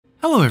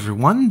Hello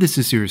everyone, this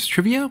is Serious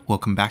Trivia.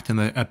 Welcome back to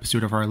another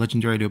episode of our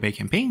legendary Liu Bei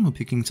campaign. We're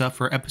picking up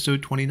for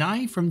episode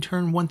 29 from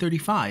turn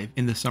 135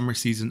 in the summer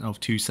season of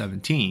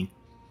 217.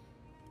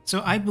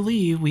 So I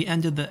believe we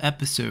ended the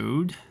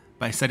episode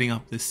by setting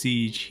up the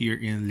siege here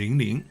in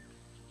Lingling,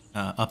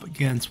 up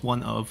against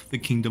one of the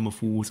Kingdom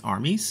of Wu's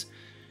armies.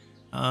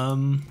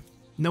 No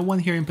one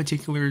here in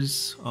particular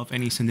is of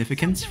any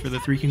significance for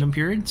the Three Kingdom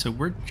period, so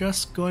we're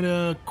just going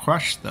to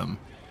crush them.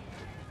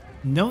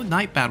 No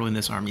night battle in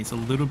this army. It's a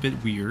little bit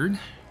weird,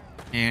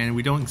 and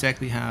we don't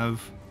exactly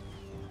have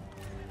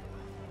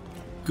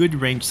good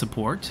range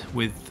support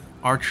with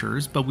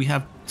archers, but we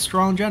have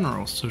strong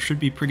generals, so it should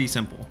be pretty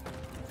simple.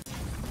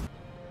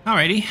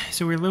 Alrighty,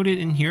 so we're loaded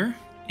in here,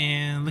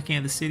 and looking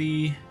at the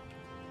city,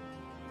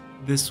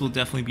 this will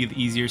definitely be the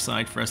easier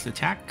side for us to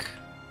attack.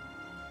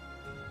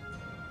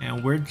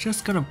 And we're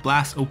just gonna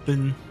blast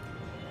open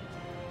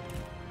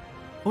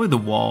only the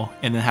wall,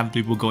 and then have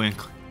people go in.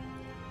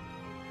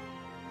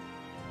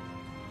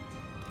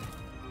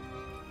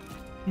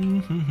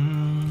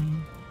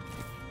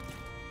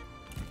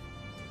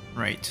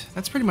 Right,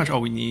 that's pretty much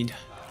all we need.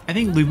 I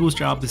think Liu Bu's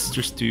job is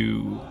just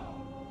to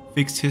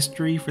fix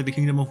history for the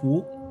Kingdom of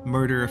Wu,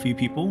 murder a few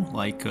people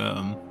like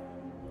Sun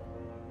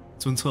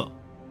Ce,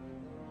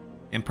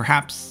 and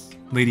perhaps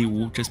Lady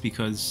Wu, just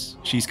because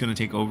she's gonna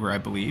take over, I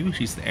believe.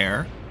 She's the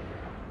heir.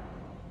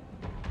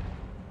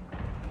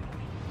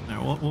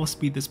 Alright, we'll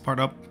speed this part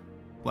up.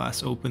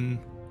 Blast open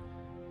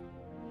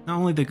not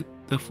only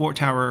the fort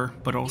tower,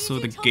 but also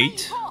the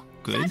gate.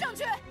 Good.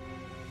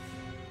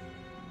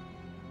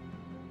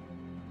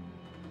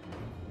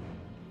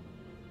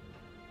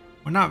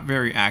 We're not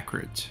very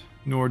accurate,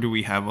 nor do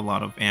we have a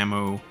lot of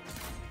ammo.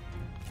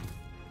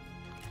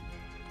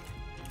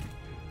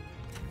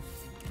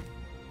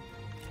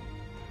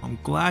 I'm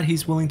glad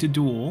he's willing to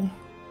duel.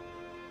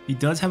 He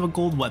does have a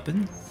gold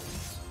weapon,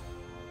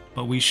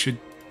 but we should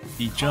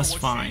be just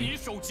fine.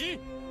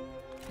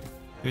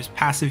 There's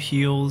passive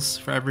heals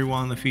for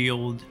everyone on the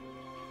field.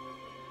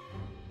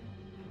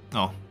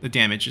 Oh, the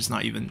damage is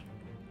not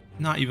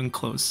even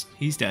close.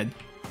 He's dead.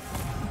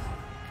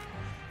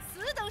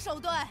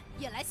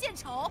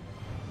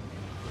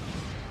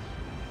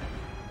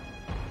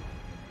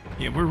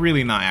 Yeah, we're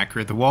really not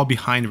accurate. The wall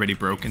behind already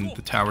broke and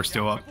the tower's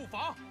still up.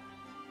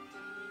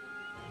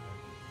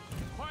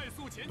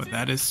 But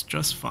that is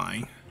just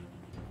fine.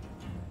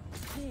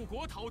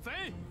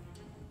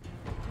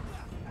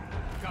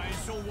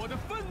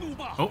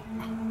 Oh,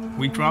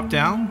 we drop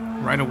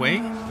down right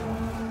away.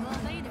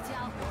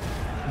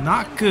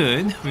 Not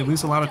good. We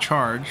lose a lot of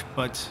charge,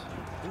 but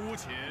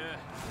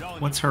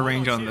what's her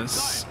range on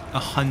this?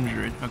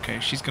 100.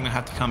 Okay, she's gonna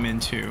have to come in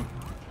too.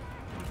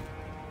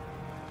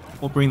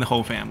 We'll bring the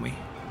whole family.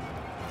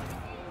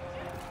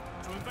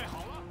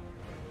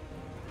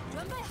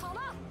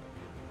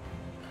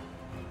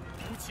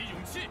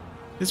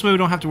 This way we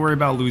don't have to worry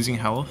about losing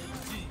health,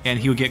 and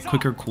he'll get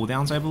quicker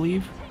cooldowns, I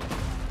believe.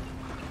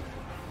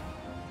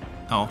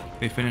 Oh,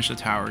 they finished the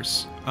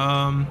towers.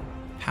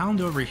 Pound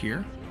over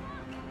here.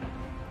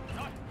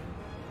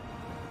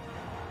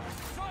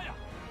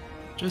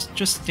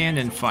 Just stand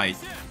and fight.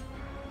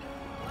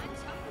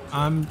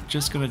 I'm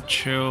just gonna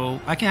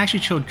chill. I can actually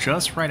chill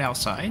just right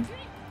outside.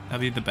 That'd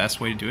be the best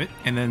way to do it.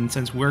 And then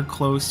since we're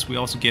close, we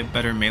also get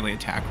better melee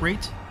attack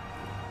rate.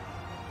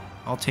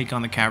 I'll take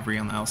on the cavalry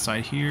on the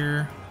outside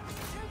here.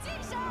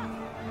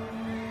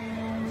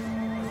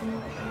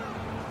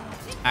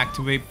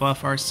 Activate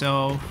buff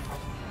ourselves.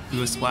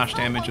 Do a splash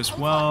damage as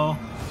well.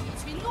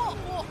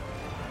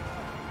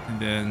 And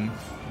then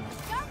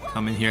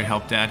come in here and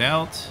help Dad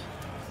out.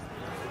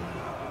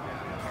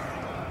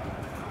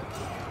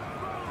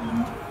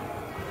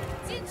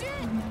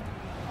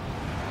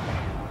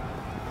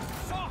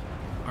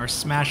 Our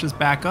smash is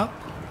back up.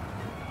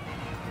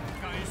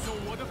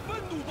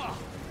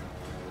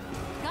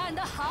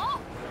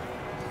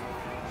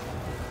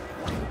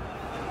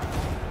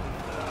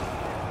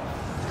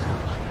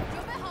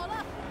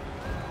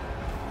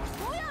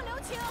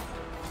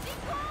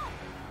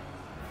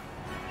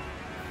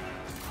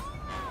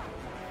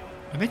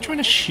 Are they trying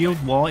to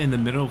shield wall in the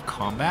middle of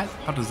combat?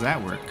 How does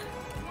that work?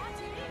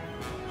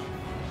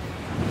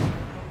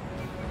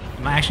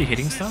 Am I actually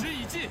hitting stuff?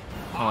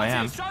 Oh, I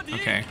am.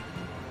 Okay.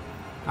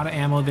 Out of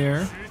ammo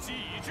there.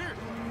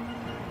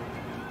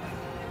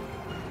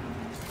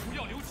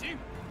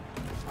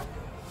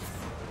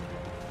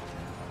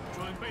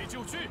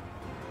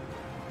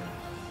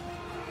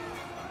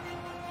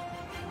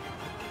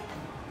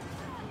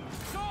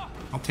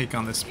 I'll take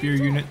on the spear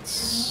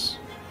units.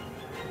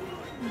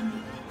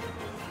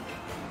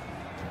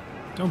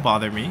 Don't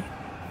bother me.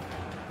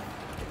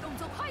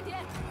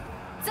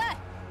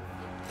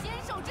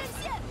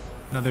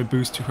 Another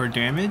boost to her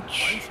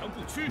damage.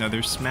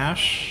 Another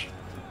smash.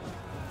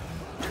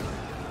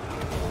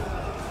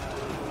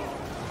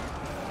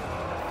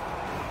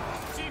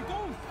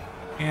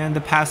 And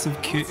the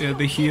passive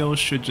the heal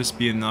should just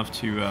be enough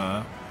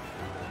to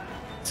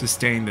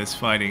sustain this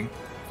fighting.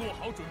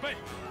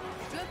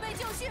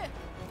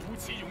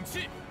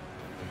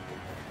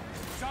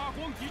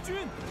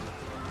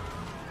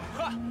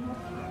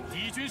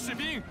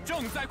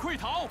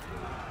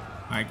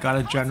 Alright, got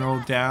a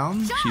general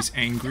down. She's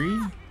angry.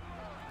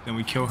 Then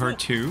we kill her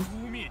too.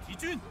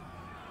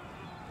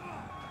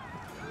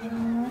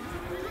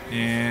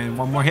 And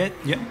one more hit.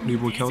 Yep, Liu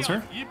Bei kills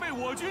her.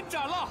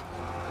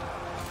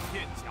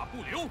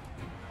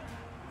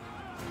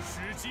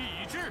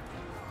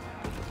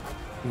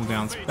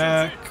 Cooldown's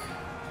back.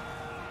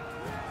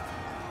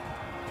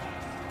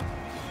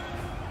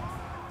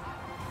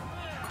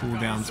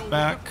 Cooldown's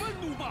back.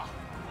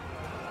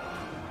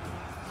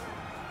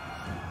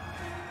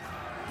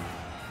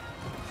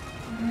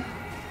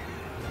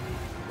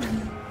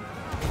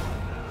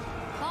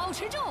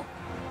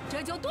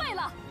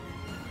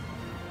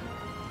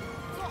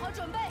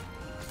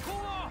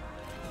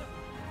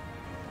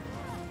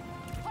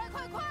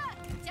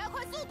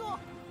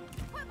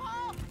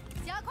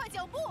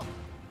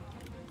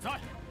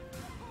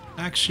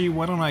 Actually,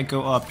 why don't I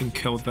go up and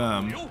kill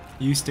them?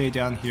 You stay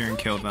down here and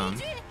kill them.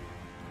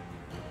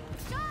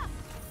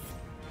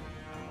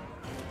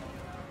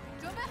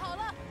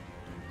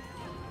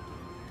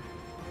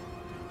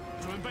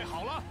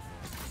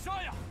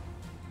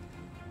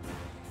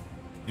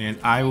 And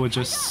I will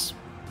just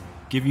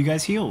give you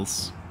guys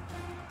heals.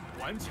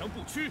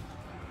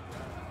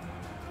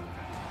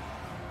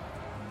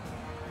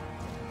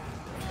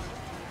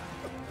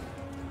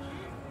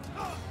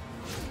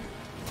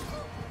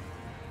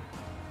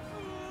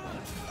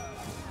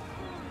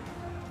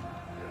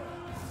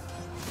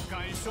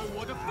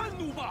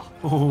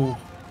 Oh,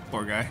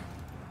 poor guy.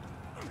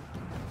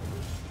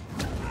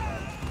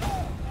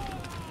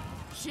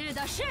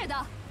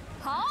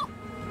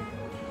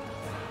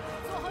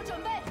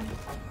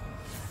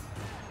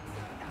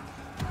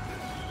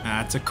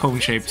 It's a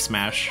cone-shaped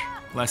smash.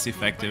 Less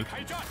effective.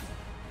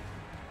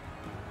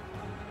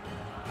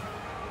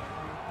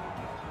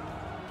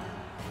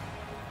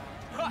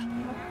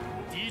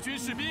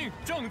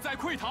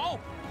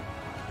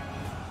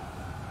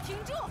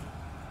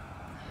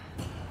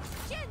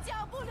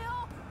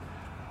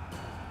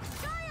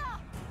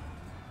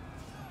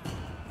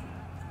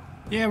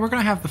 Yeah, we're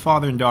gonna have the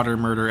father and daughter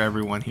murder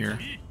everyone here.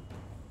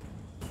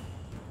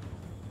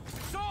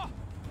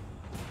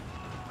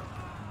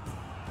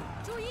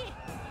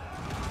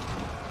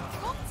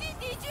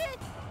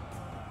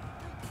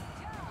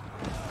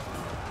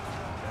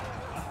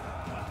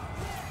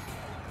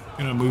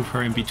 Gonna move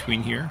her in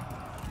between here.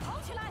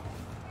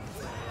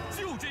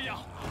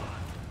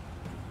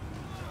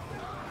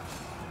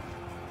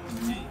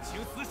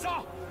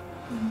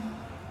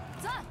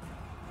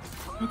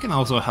 We can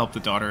also help the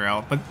daughter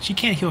out, but she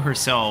can't heal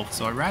herself,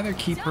 so I'd rather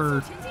keep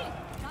her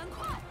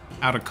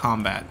out of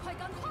combat.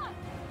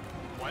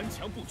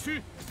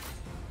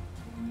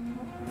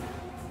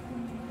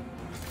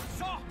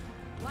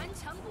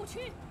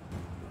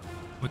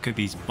 Look at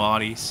these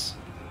bodies.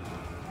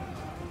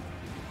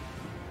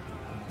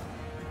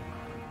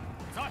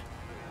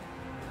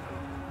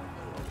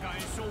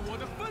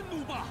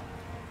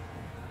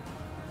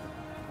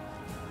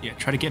 Yeah,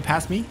 try to get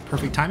past me.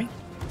 Perfect timing.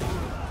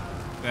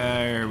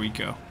 There we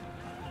go.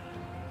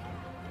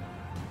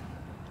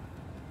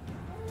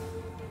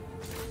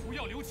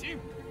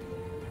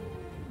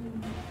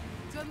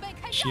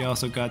 She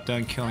also got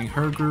done killing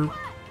her group.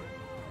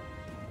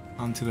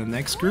 On to the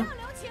next group.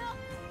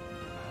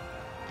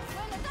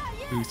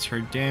 Boost her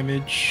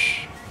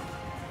damage.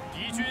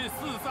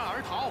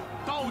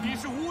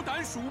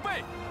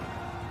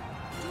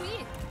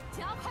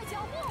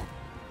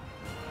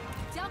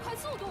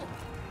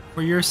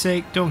 For your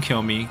sake, don't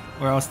kill me,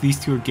 or else these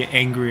two will get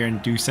angrier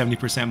and do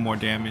 70% more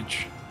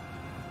damage.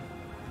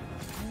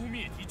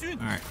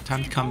 Alright,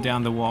 time to come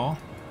down the wall.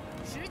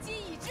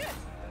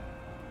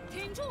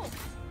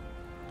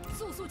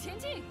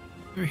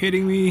 They're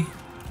hitting me.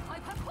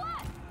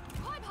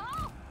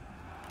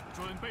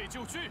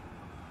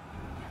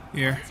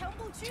 Here,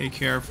 take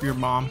care of your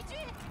mom,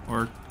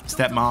 or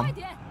stepmom.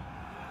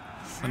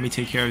 Let me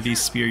take care of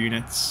these spear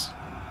units.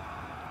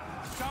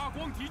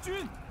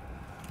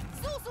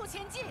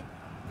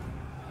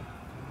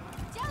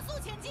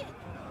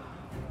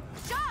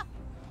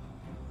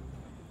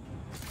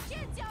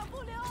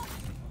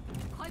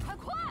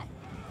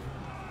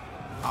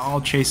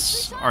 I'll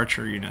chase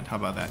archer unit, how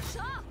about that?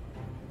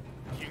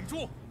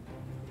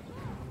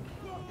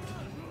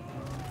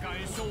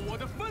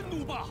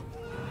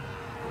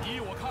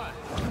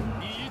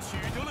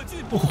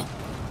 Oh.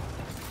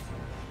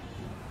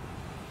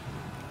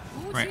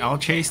 Right, I'll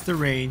chase the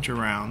range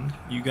around.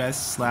 You guys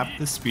slap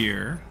the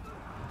spear.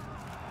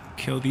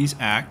 Kill these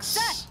axe.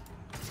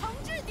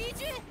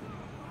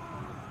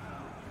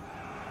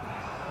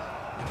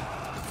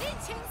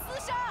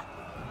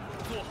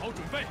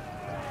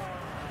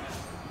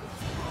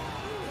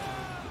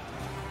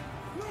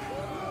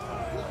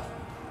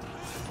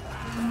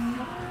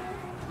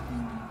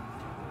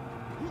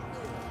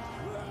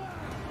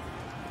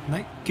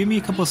 Like, give me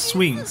a couple of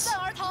swings.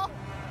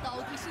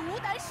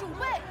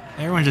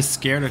 Everyone's just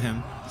scared of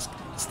him.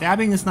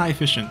 Stabbing is not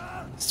efficient.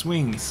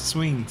 Swings,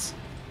 swings.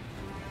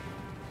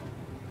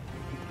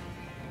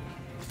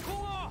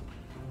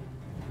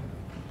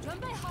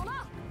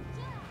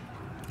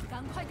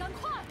 赶快，赶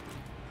快！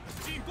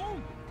进攻！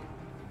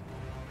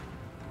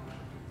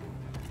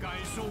感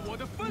受我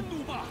的愤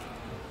怒吧！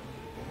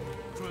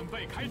准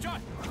备开战！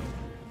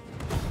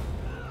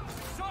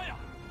杀呀！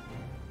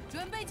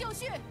准备就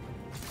绪，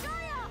杀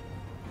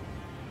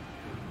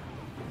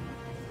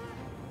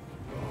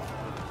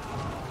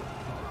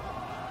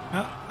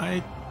呀！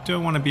 I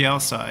don't want to be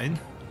outside.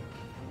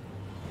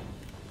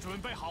 准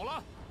备好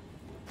了，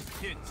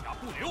片甲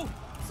不留，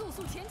速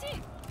速前进，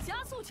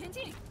加速前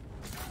进，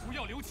不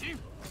要留情，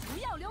不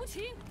要留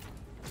情。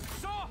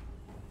杀！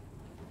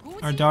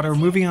 Our daughter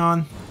moving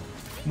on.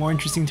 More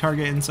interesting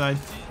target inside.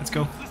 Let's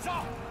go. 自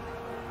杀！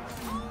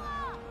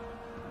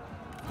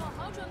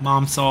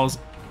 Mom saw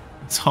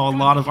a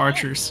lot of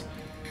archers.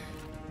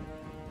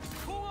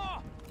 冲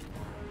啊！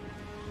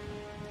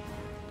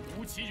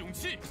鼓起勇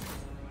气！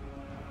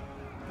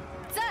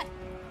 在，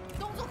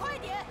动作快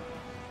点！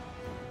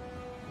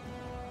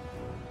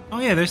 Oh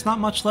yeah, there's not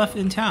much left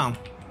in town.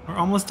 We're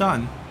almost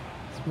done.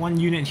 There's one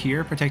unit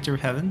here, Protector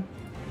of Heaven.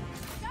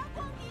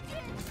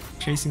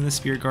 Chasing the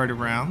Spirit Guard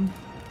around.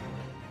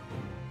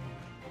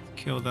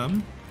 Kill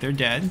them. They're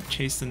dead.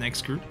 Chase the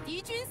next group.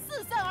 敌军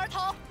四散而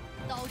逃，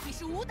到底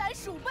是无胆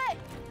鼠辈。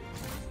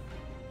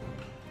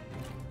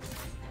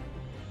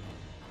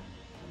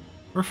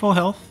 We're full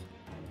health.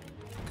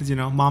 Because, you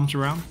know, Mom's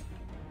around.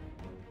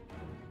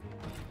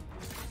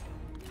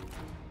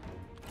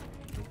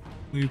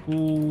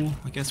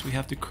 I guess we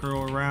have to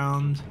curl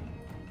around.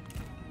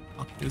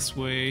 Up this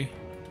way.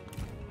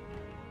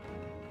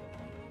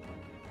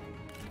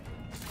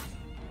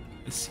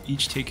 Let's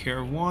each take care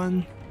of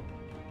one.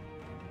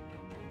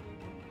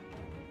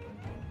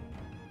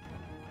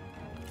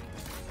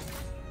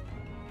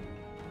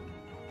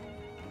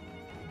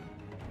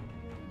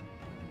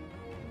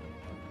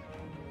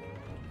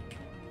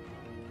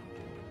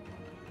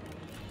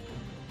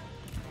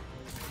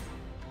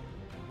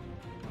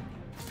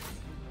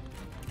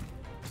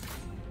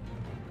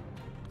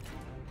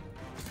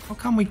 How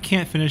come we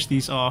can't finish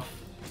these off?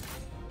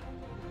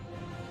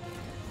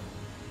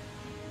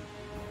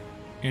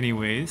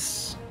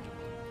 Anyways.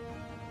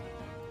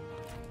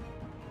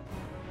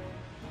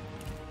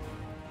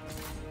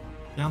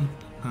 Down.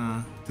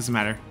 Doesn't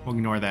matter. We'll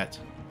ignore that.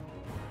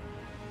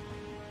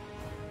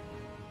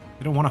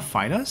 They don't want to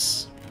fight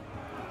us?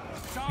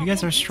 You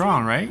guys are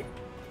strong, right?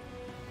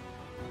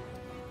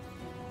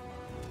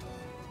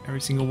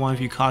 Every single one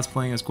of you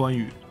cosplaying as Guan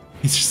Yu.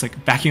 He's just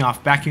like backing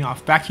off, backing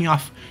off, backing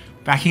off,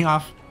 backing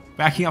off,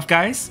 backing off,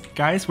 guys.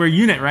 Guys, we're a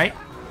unit, right?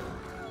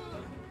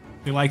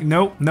 They're like,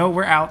 no, no,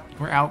 we're out,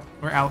 we're out,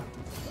 we're out.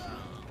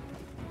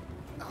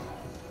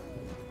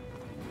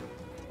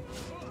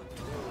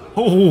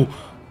 Oh,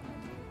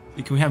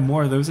 can we have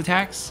more of those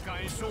attacks?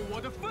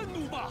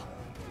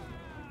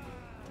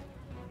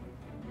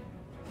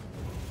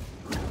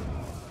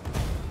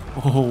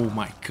 Oh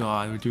my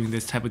god, we're doing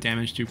this type of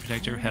damage to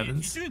Protector of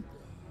Heavens.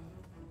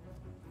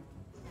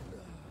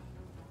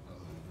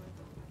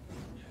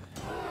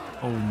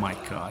 Oh my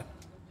god.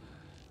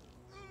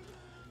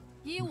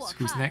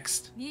 Who's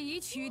next?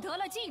 These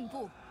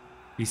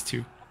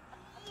two.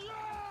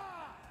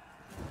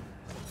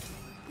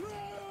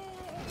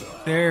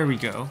 There we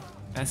go.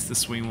 That's the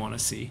swing we want to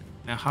see.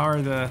 Now how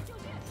are the...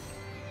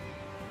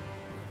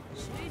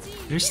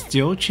 They're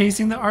still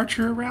chasing the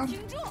archer around?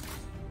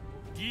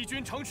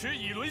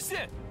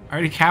 I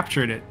already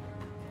captured it.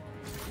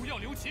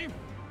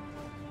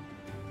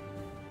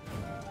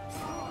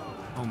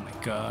 Oh my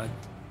god.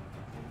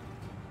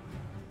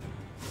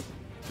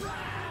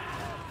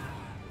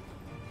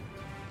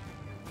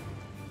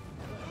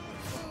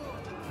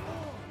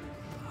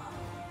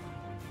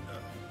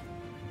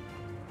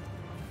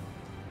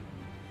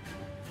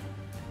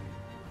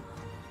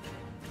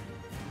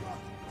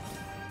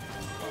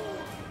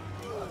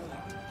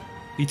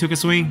 He took a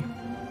swing.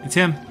 It's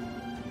him.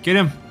 Get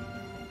him.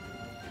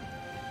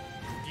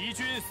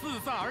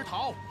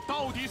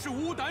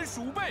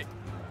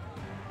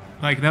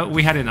 Like, no,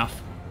 we had enough.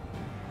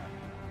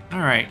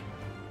 Alright.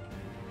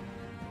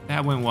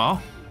 That went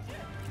well.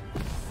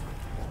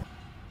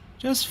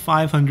 Just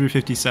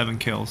 557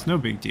 kills, no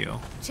big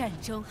deal. And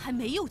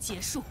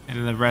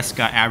then the rest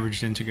got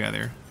averaged in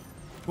together.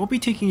 We'll be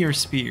taking your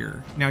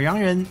spear. Now, Yang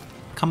Ren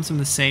comes from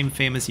the same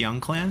famous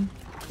Yang clan,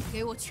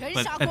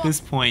 but at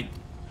this point,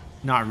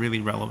 not really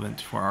relevant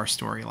for our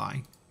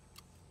storyline.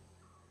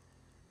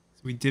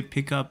 So we did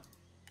pick up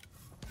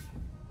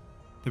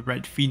the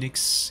Red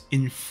Phoenix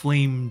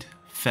Inflamed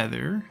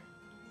Feather.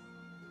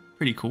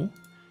 Pretty cool.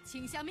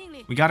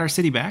 We got our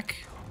city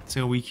back,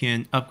 so we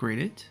can upgrade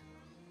it.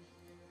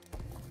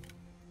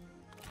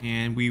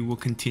 And we will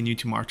continue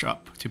to march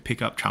up to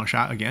pick up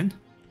Changsha again.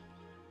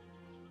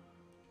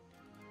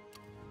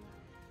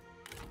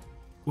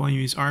 Guan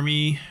Yu's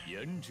army.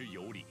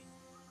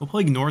 We'll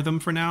probably ignore them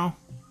for now.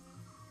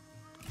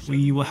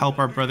 We will help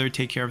our brother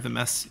take care of the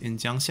mess in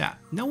Jiangxia.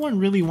 No one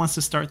really wants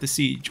to start the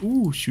siege.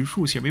 Ooh, Xu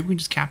Shu's here. Maybe we can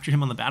just capture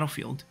him on the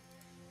battlefield.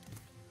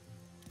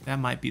 That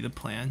might be the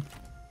plan.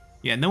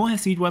 Yeah, no one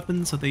has siege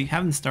weapons, so they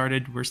haven't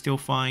started. We're still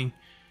fine.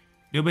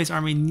 Liu Bei's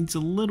army needs a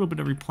little bit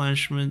of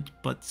replenishment,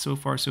 but so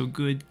far so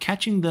good.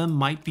 Catching them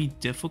might be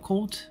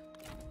difficult.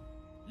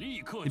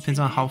 Depends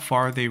on how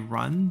far they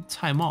run.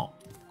 菜帽,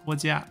 国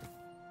家,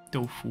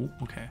 豆腐,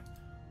 okay.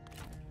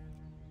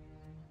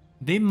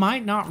 They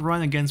might not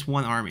run against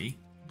one army,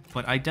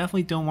 but I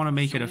definitely don't want to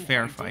make it a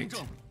fair fight.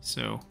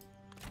 So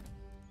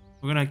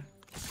we're gonna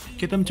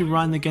get them to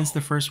run against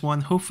the first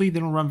one. Hopefully they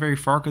don't run very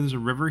far because there's a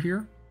river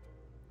here.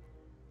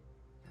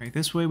 Right,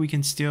 this way we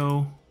can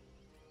still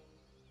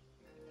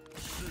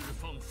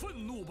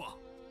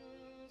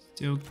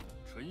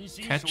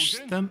catch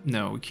them.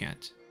 No, we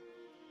can't.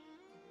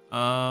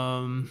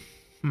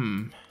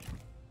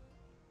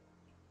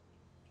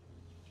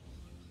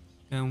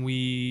 Then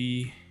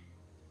we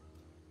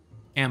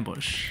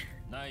ambush.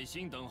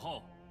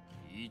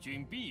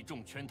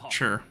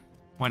 Sure,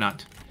 why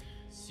not?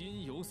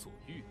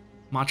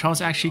 Ma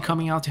Chao's actually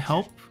coming out to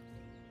help.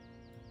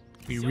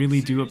 We really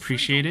do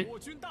appreciate it.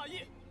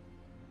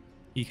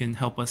 He can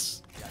help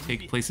us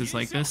take places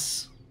like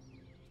this.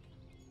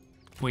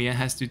 Wei Yan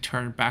has to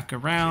turn back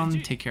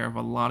around, take care of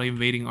a lot of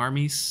invading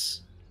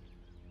armies.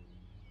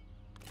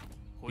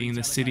 Being in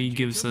the city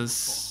gives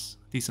us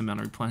a decent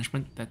amount of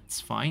replenishment. That's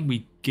fine.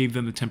 We gave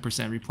them the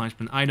 10%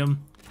 replenishment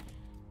item.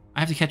 I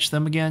have to catch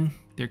them again.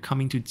 They're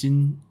coming to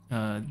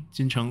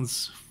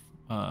Jincheng's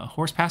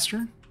horse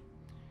pasture.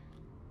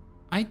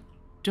 I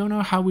don't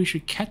know how we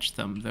should catch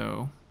them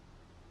though.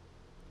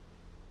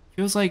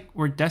 Feels like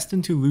we're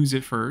destined to lose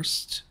it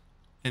first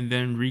and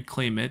then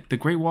reclaim it. The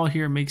Great Wall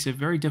here makes it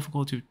very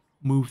difficult to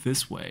move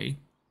this way.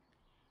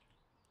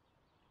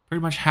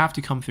 Pretty much have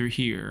to come through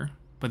here,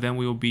 but then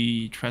we will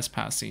be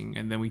trespassing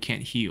and then we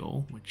can't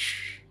heal,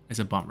 which is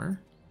a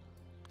bummer.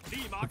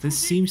 But this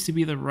seems to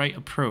be the right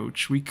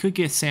approach. We could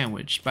get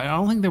sandwiched, but I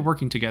don't think they're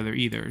working together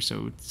either,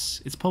 so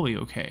it's probably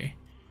okay.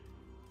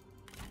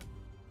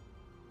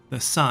 The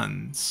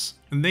sons,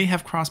 and they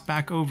have crossed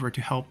back over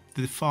to help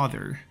the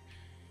father.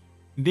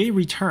 They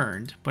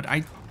returned, but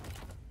I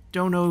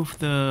don't know if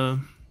the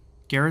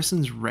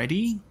garrison's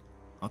ready.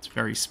 Oh, it's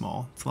very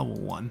small. It's level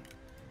 1.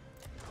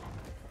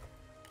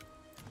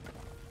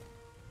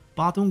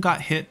 Badong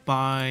got hit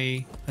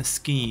by a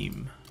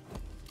scheme.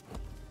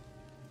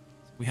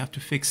 We have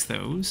to fix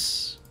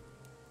those.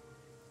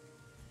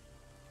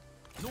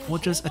 We'll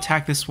just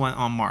attack this one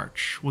on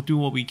march. We'll do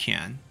what we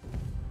can.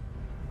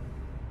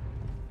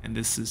 And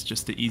this is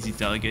just the easy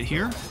delegate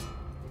here.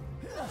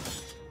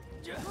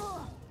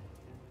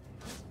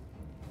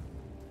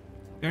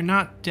 They're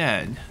not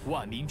dead.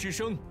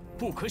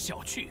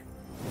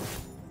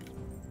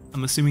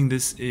 I'm assuming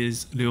this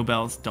is Liu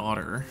Bei's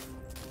daughter.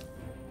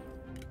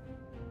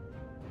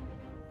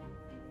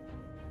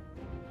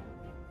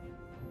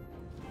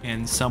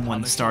 And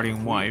someone's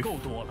starting wife.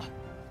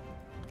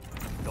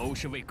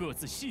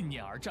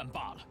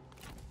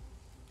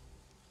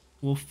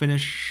 We'll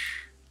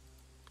finish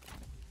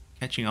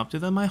catching up to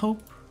them, I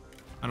hope.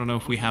 I don't know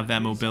if we have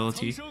that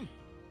mobility.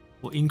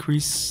 We'll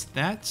increase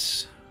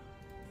that.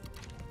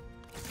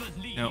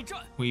 No,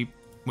 wait,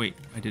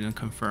 I didn't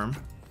confirm.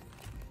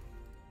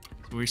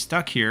 So we're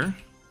stuck here.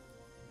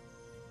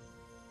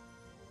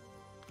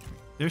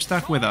 They're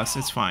stuck with us,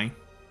 it's fine.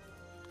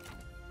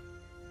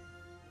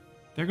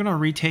 They're gonna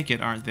retake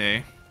it, aren't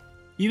they?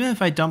 Even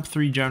if I dump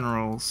 3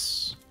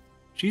 generals,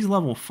 she's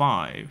level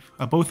 5.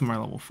 Both of them are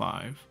level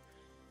 5.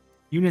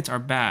 Units are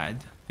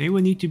bad. They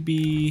would need to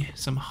be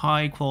some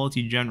high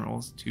quality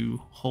generals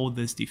to hold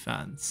this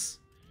defense.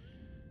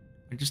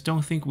 I just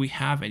don't think we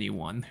have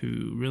anyone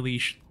who really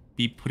should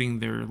be putting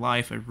their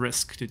life at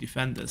risk to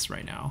defend this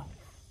right now.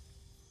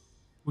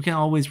 We can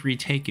always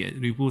retake it.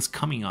 Liu is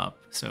coming up,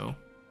 so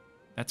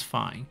that's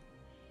fine.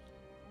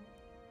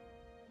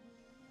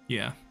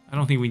 Yeah, I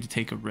don't think we need to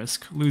take a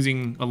risk.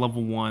 Losing a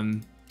level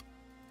 1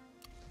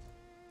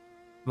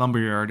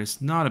 lumberyard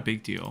is not a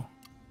big deal.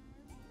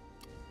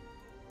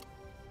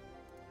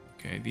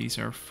 Okay, these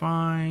are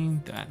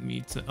fine. That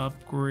needs an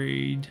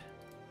upgrade.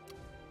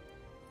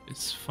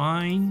 It's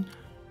fine.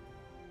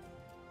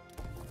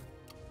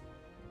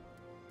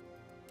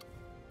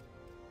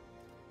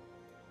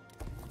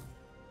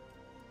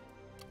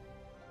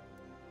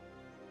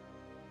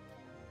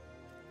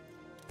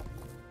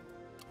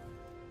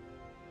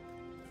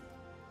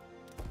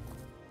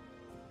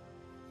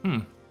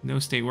 No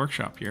state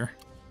workshop here.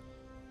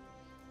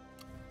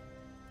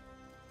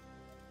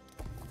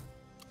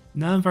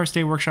 None of our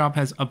state workshop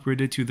has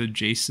upgraded to the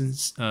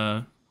Jason's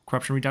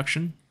corruption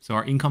reduction, so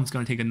our income's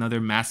going to take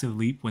another massive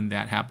leap when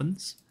that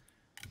happens.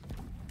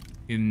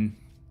 In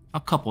a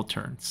couple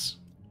turns.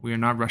 We are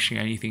not rushing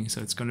anything,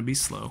 so it's going to be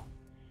slow.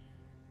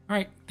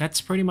 Alright, that's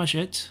pretty much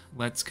it.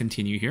 Let's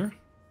continue here.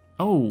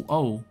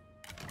 Oh.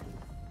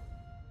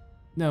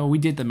 No, we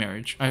did the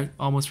marriage. I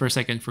almost for a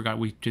second forgot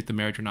we did the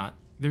marriage or not.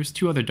 There's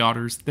 2 other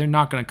daughters. They're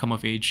not going to come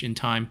of age in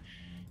time.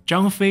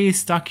 Zhang Fei is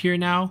stuck here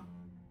now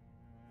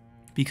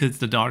because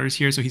the daughter's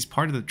here, so he's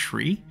part of the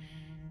tree.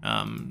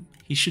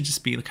 He should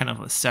just be kind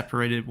of a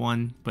separated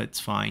one, but it's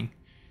fine.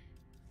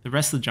 The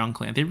rest of the Zhang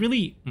clan, they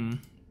really...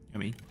 I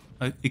mean,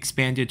 an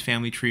expanded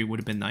family tree would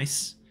have been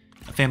nice.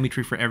 A family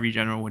tree for every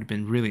general would have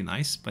been really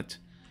nice, but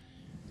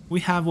we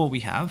have what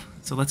we have,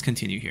 so let's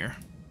continue here.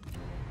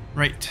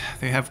 Right,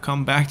 they have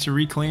come back to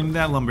reclaim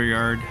that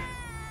lumberyard.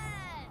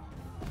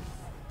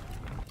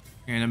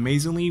 And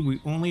amazingly, we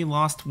only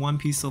lost one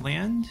piece of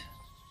land.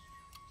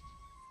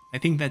 I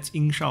think that's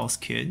Ingshal's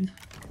kid.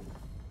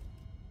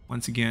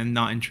 Once again,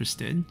 not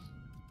interested.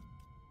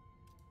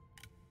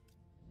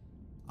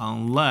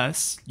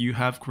 Unless you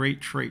have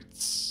great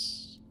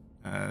traits.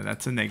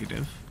 That's a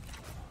negative.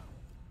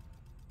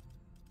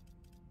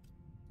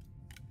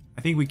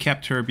 I think we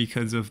kept her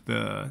because of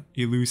the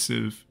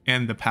elusive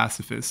and the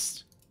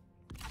pacifist,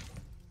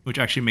 which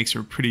actually makes her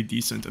a pretty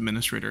decent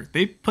administrator.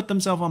 They put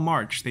themselves on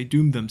march. They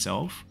doomed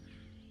themselves.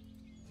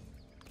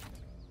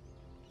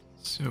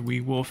 So we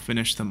will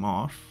finish them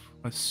off,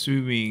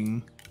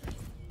 assuming...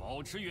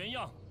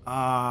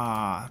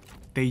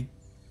 they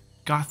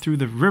got through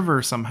the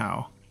river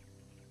somehow,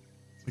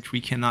 which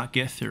we cannot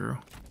get through.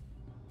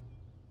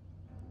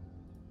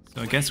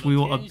 So I guess we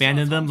will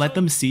abandon them, let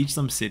them siege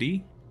some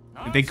city.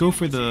 If they go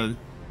for the...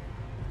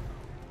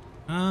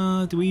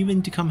 do we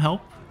even come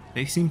help?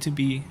 They seem to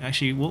be...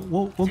 Actually,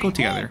 we'll go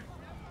together.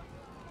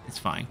 It's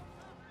fine.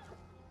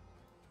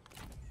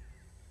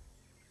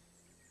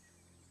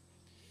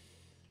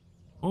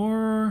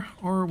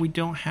 Or we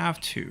don't have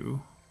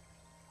to.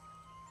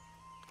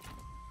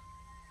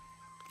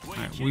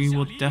 Alright, we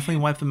will definitely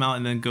wipe them out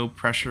and then go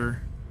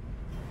pressure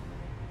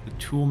the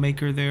tool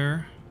maker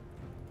there.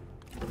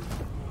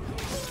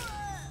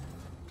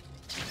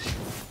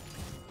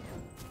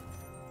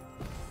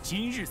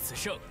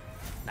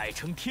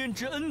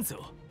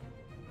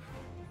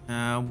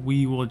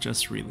 We will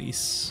just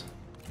release.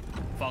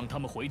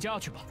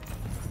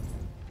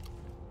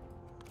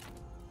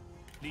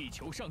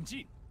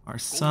 Our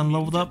son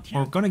leveled up.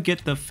 We're gonna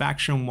get the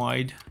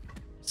faction-wide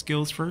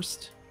skills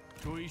first.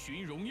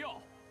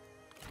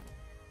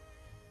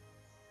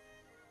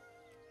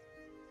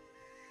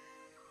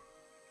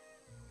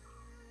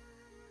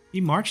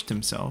 He marched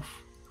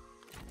himself.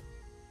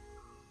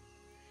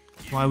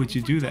 Why would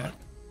you do that?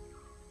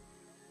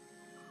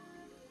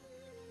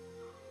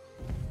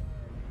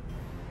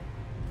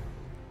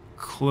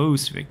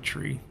 Close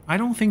victory. I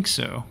don't think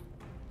so.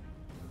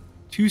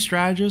 2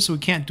 strategists, so we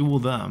can't duel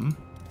them.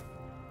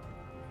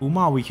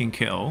 Uma we can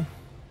kill.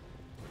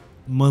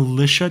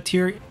 Militia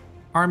tier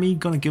army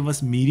gonna give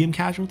us medium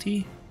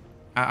casualty?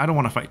 I don't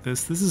want to fight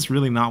this. This is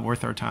really not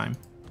worth our time.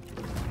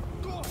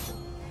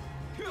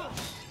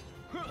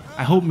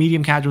 I hope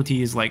medium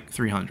casualty is like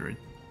 300.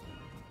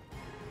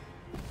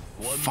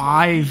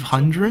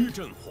 500?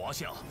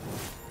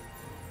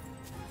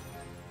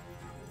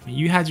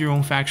 You had your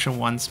own faction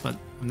once, but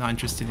I'm not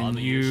interested in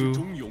you.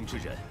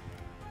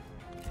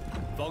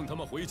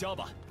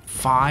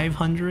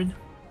 500?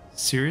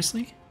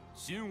 Seriously?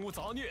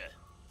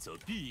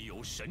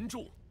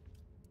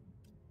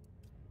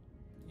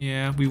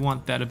 Yeah, we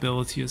want that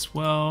ability as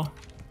well.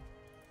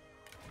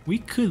 We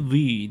could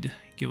lead,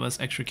 give us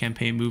extra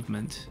campaign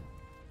movement.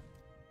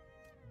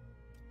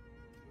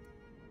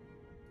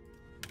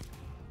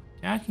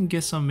 Dad can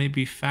get some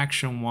maybe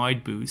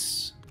faction-wide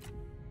boosts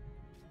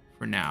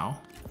for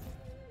now.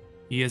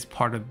 He is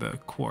part of the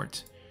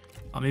court.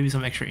 Maybe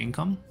some extra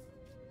income?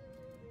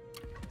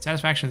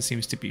 Satisfaction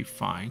seems to be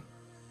fine.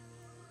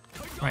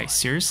 Right,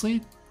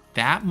 seriously?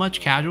 That much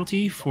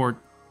casualty for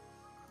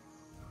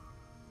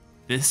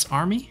this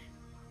army?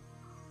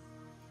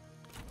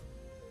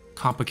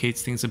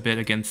 Complicates things a bit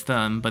against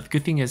them, but the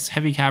good thing is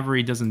heavy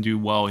cavalry doesn't do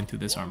well into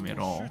this army at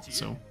all,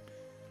 so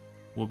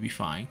we'll be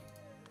fine.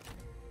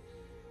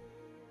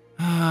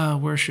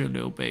 Where should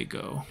Liu Bei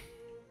go?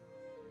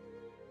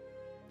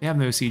 They have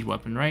no siege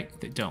weapon, right?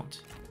 They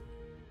don't.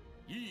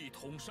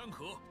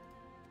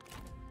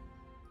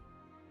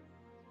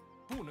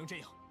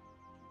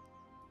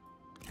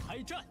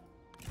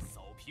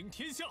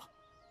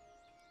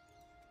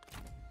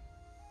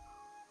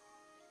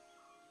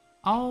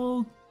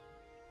 I'll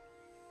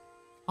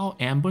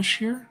ambush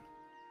here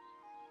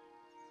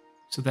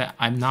so that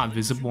I'm not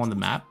visible on the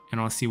map,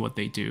 and I'll see what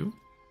they do.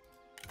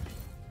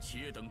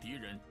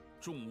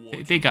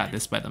 They got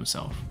this by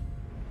themselves.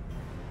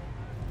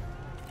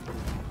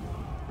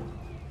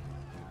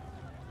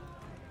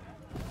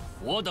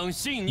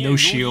 No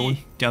shield.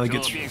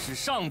 Delegates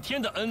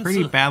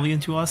pretty badly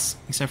into us,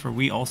 except for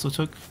we also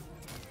took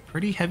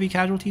pretty heavy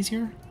casualties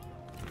here.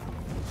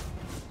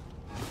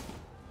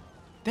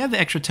 They have the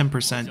extra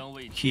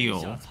 10%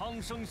 heal,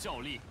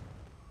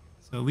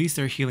 so at least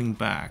they're healing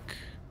back.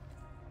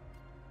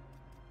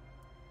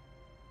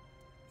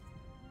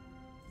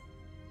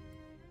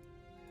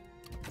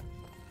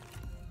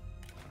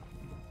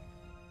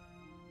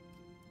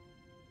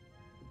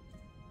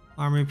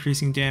 Armor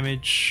increasing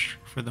damage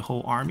for the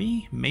whole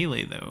army.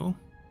 Melee though.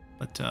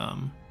 But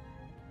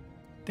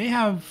they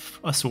have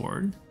a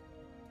sword.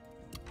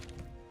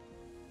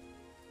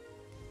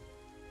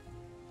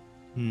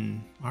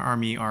 Our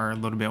army are a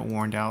little bit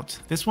worn out.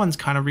 This one's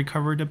kind of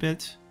recovered a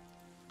bit.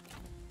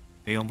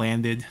 They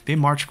landed. They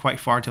marched quite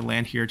far to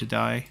land here to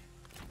die.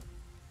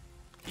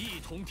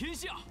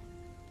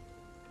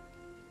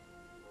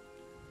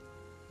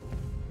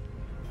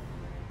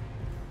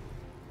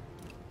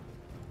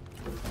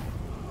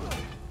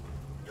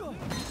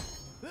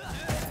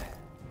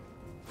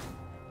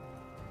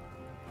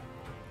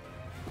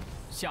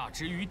 下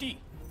执于地，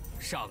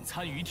上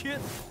参于天。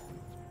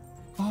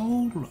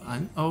 Gold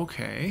Run,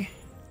 okay.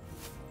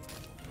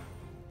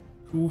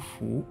 朱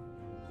福.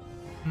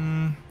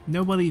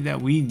 Nobody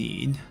that we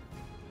need.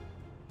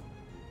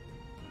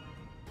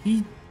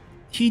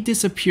 He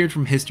disappeared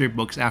from history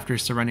books after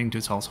surrendering to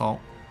Cao Cao.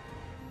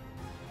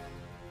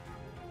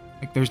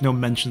 Like, there's no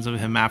mentions of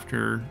him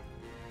after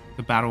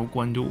the Battle of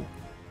Guandu.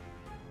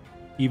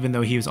 Even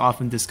though he was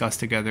often discussed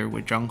together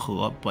with Zheng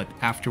He, but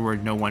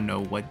afterward no one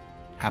knows what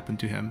happened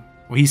to him.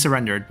 Well, he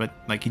surrendered, but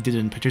like he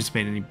didn't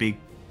participate in any big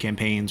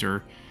campaigns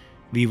or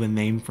leave a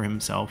name for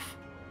himself.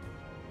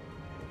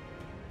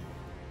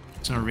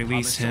 So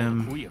release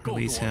him,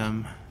 release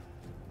him.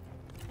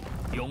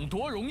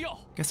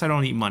 Guess I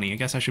don't need money. I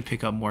guess I should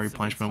pick up more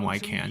replenishment when I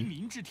can.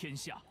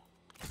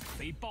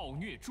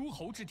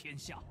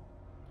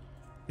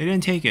 They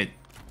didn't take it.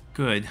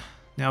 Good.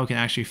 Now we can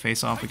actually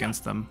face off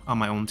against them on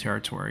my own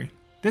territory.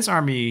 This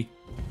army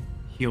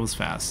heals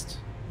fast.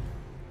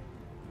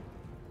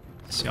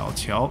 Xiao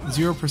Qiao,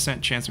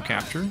 0% chance of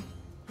capture.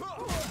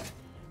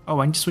 Oh,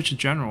 I need to switch to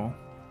general.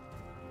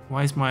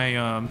 Why is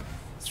my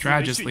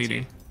strategist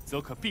leading?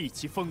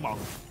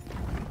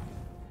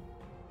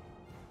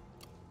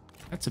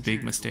 That's a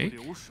big mistake.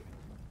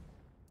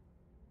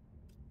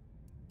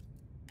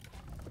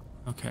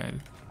 Okay,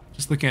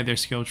 just looking at their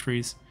skill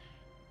trees.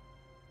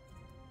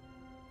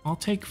 I'll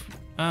take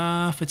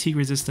fatigue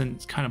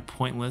resistant, kind of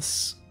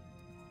pointless.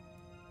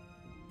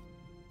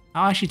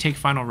 I'll actually take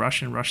final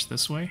rush and rush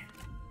this way.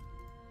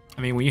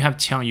 I mean, when you have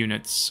town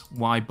units,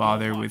 why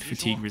bother with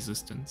fatigue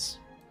resistance?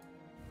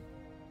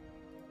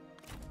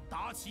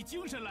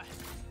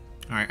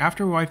 Alright,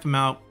 after we wipe them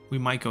out, we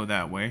might go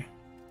that way.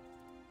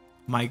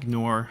 Might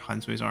ignore Han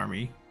Sui's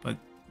army, but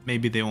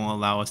maybe they won't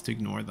allow us to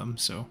ignore them,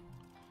 so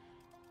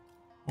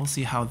we'll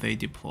see how they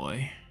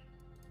deploy.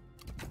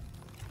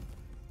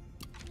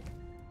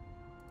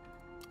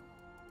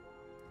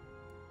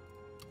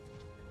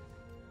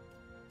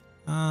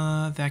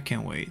 That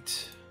can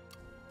wait.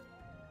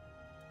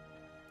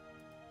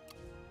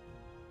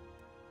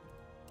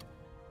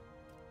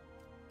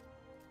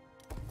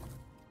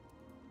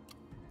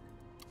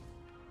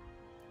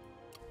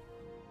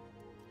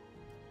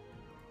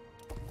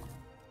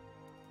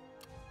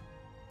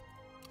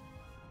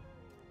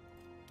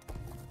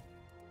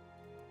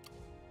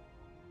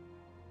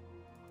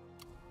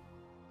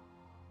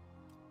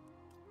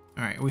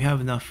 Alright, we have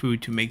enough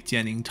food to make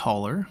Jianing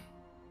taller.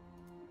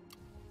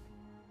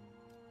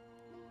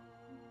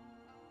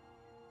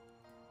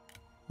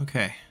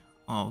 Okay,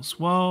 all's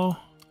well.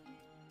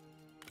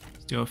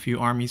 Still a few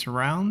armies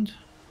around.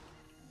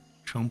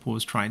 Chengpu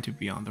is trying to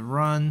be on the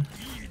run.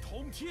 I'm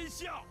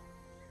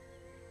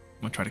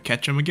gonna try to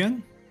catch him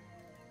again.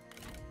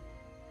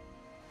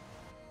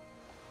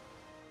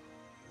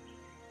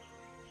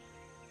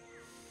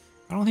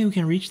 I don't think we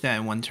can reach that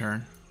in one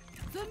turn.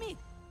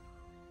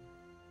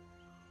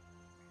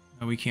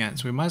 No, we can't,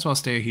 so we might as well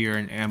stay here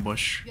and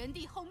ambush.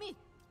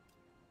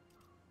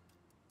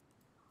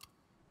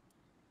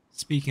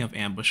 Speaking of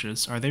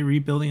ambushes, are they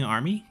rebuilding an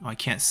army? Oh, I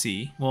can't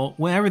see. Well,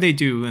 whenever they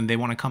do and they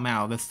want to come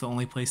out, that's the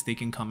only place they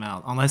can come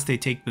out. Unless they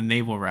take the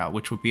naval route,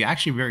 which would be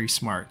actually very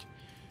smart.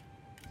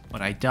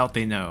 But I doubt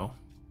they know.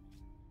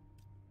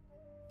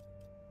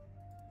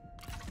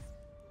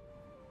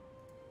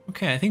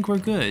 Okay, I think we're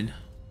good.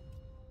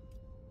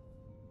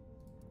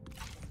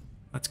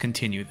 Let's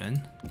continue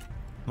then.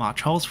 Ma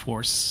Chao's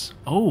force.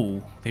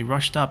 Oh, they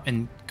rushed up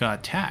and got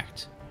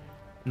attacked.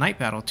 Night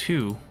battle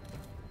too.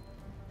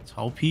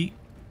 Cao Pi.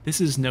 This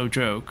is no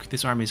joke.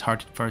 This army is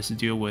hard for us to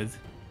deal with.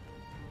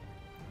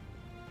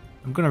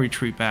 I'm gonna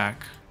retreat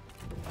back.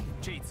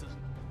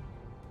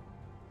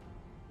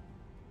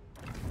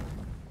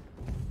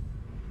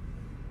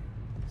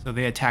 So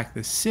they attack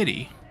the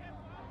city.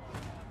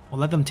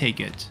 Well, let them take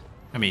it.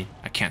 I mean,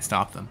 I can't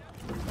stop them.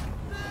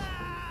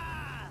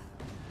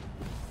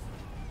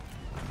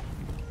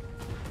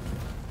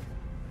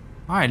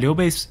 Alright, Liu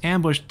Bei's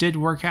ambush did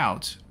work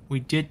out. We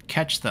did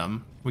catch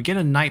them. We get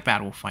a night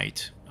battle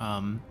fight.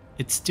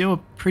 It's still a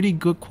pretty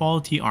good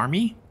quality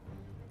army,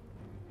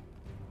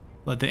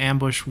 but the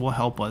ambush will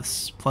help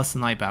us, plus the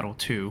night battle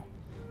too.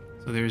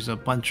 So there's a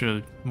bunch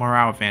of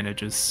morale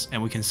advantages,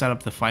 and we can set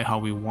up the fight how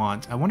we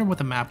want. I wonder what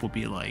the map will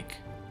be like.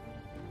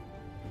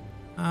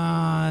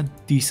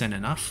 Decent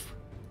enough.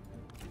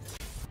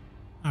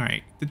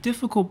 Alright, the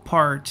difficult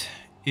part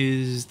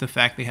is the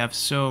fact they have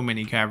so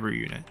many cavalry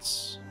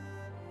units.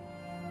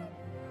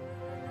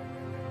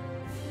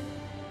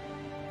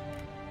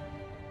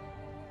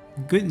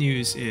 Good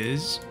news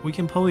is we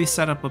can probably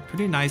set up a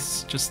pretty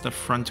nice just a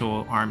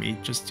frontal army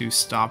just to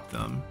stop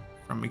them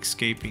from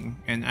escaping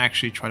and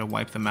actually try to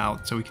wipe them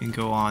out so we can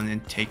go on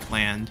and take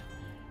land.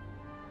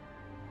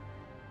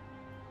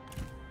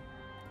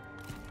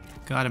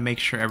 Gotta make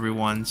sure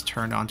everyone's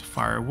turned on to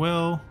fire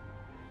will.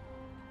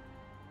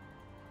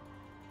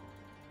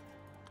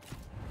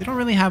 They don't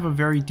really have a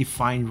very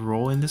defined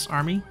role in this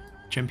army,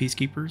 Gem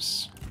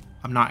Peacekeepers.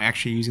 I'm not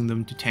actually using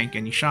them to tank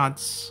any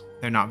shots.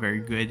 They're not very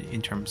good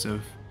in terms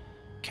of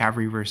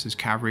cavalry versus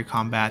cavalry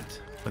combat,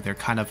 but they're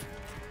kind of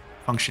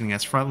functioning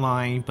as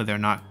frontline, but they're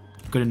not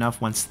good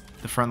enough once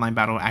the frontline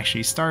battle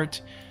actually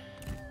starts.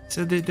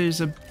 So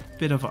there's a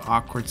bit of an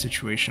awkward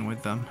situation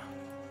with them.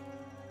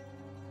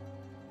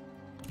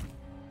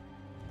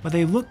 But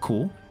they look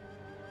cool,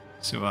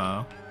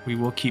 so we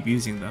will keep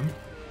using them.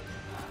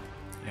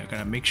 Yeah,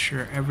 gotta make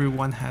sure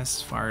everyone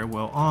has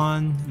Firewall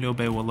on. Liu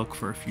Bei will look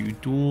for a few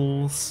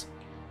duels.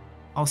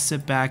 I'll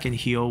sit back and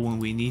heal when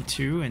we need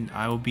to, and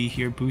I will be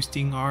here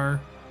boosting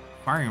our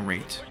firing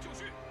rate.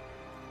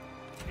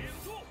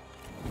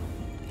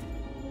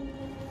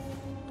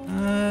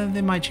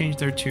 They might change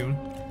their tune.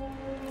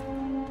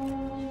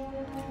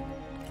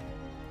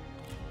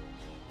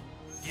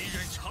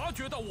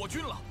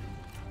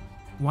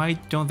 Why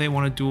don't they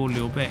want to duel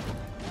Liu Bei?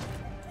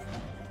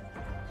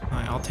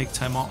 Alright, I'll take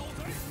time off.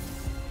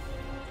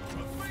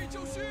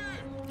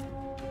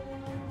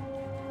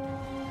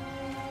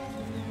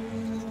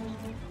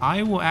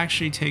 I will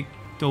actually take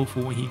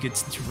Doufu when he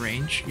gets into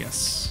range,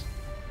 yes.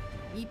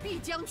 Liu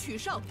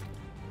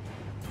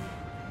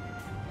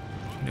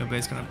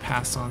Bei's gonna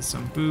pass on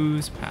some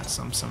boost, pass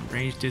on some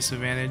range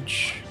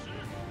disadvantage.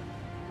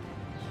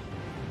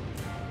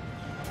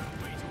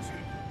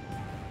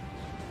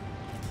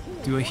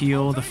 Do a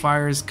heal, the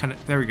fire is kind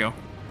of, there we go.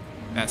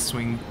 That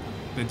swing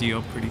the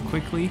deal pretty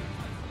quickly.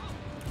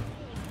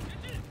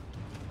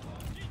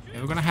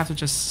 Yeah, we're gonna have to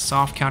just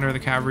soft counter the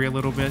cavalry a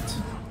little bit.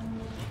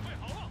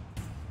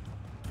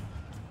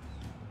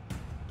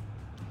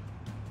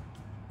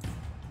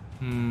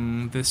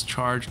 This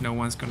charge, no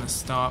one's gonna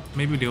stop.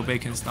 Maybe Liu Bei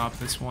can stop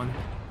this one.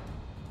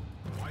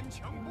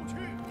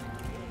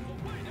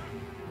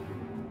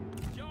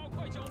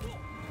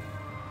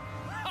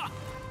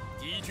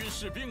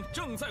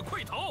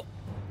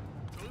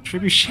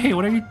 Trebuchet,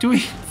 what are you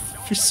doing?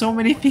 There's so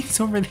many things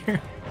over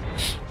there.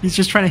 He's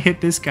just trying to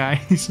hit this guy.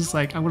 He's just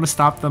like, I'm gonna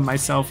stop them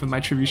myself with my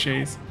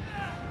trebuchets.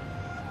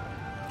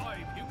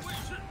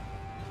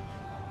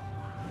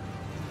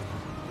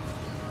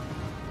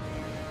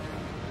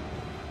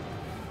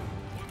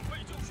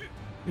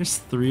 There's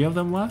 3 of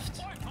them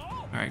left.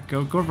 All right,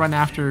 go run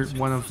after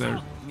one of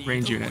the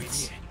range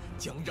units.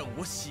 All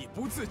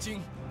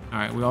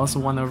right, we also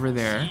won over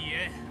there.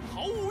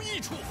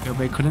 Liu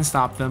Bei couldn't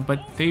stop them, but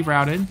they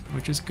routed,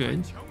 which is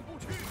good.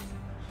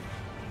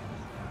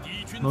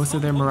 Most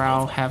of their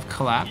morale have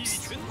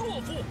collapsed.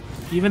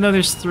 Even though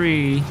there's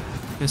 3,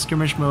 the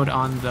skirmish mode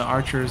on the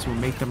archers will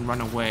make them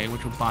run away,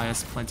 which will buy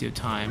us plenty of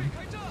time.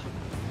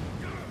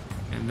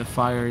 And the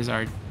fires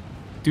are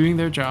doing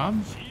their job.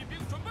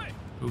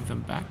 Move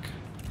them back.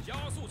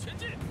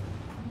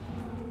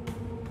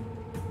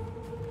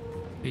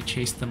 They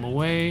chase them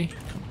away.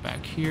 Come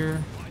back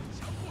here.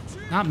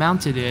 Not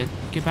mounted it.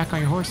 Get back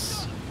on your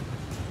horse.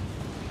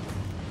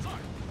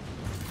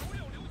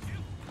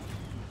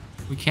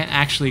 We can't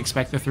actually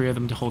expect the 3 of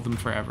them to hold them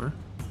forever.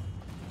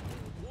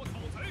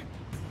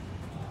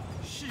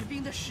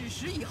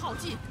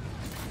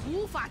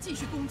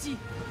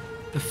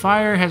 The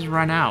fire has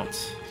run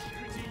out.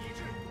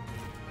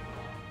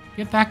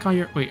 Get back on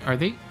your... Wait, are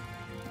they...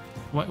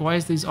 Why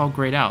is these all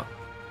grayed out?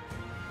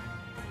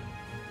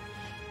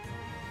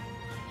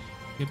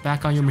 Get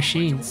back on your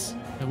machines.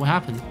 What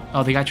happened?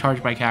 Oh, they got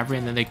charged by cavalry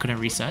and then they couldn't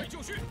reset.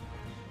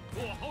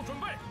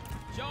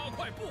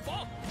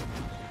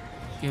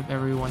 Give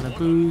everyone a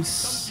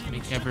boost.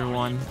 Make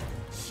everyone...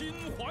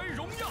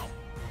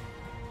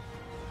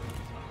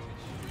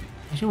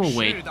 Actually, we'll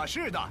wait.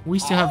 We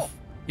still have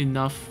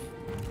enough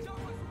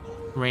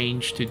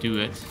range to do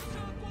it.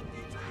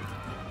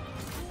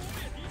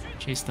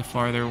 Chase the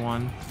farther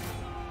one.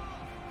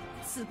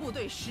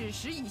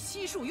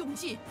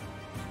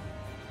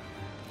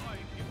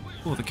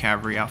 Pull the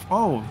cavalry off.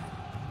 Oh!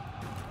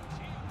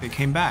 They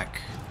came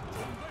back.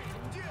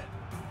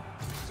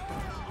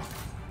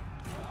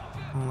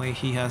 Only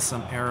he has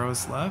some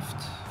arrows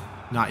left.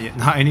 Not yet.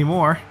 Not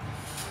anymore.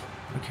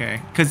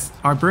 Okay. Because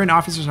our brilliant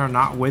officers are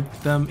not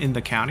with them in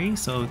the county,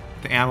 so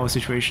the ammo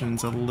situation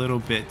is a little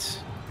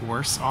bit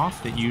worse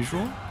off than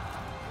usual.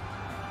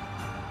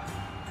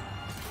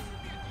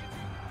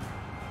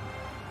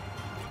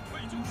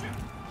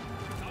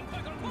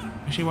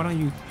 Actually, why don't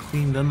you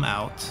clean them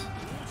out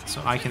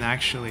so I can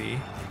actually...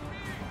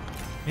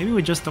 Maybe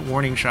with just the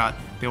warning shot,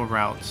 they'll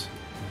rout.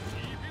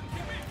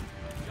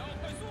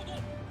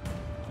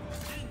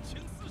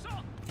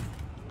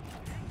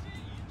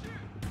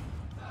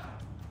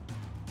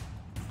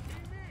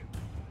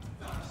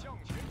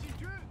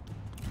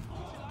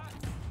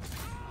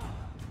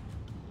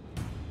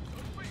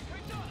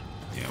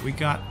 Yeah, we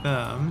got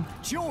them.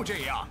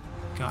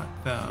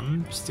 Got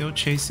them. Still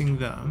chasing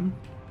them.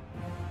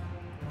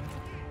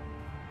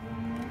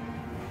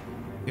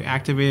 They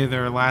activated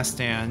their last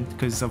stand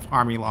because of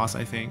army loss,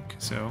 I think,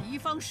 so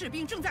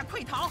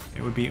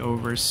it would be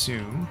over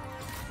soon.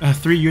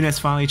 3 units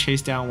finally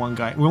chased down 1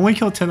 guy. We only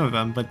killed 10 of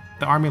them, but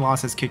the army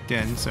loss has kicked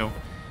in, so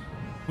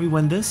we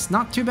win this.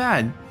 Not too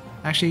bad.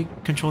 Actually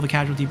control the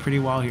casualty pretty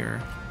well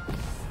here.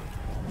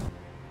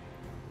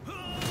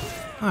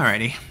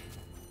 Alrighty.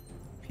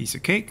 Piece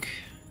of cake.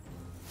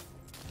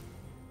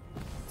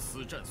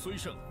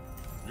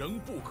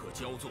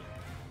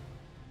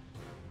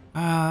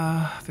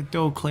 The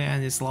Do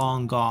clan is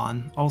long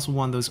gone. Also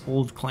one of those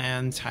old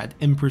clans, had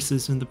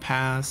empresses in the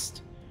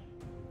past.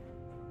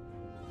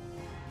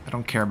 I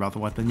don't care about the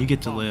weapon, you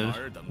get to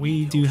live.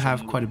 We do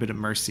have quite a bit of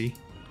mercy.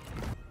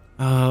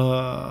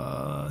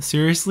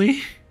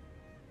 Seriously?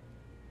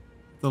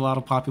 It's a lot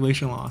of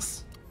population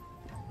loss.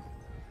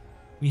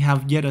 We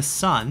have yet a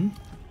sun.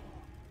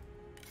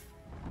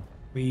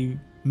 We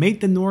made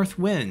the north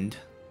wind.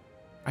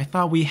 I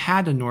thought we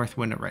had a north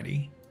wind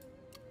already.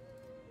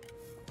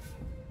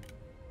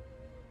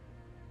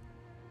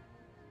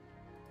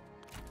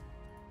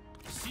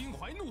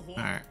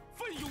 Alright.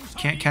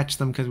 Can't catch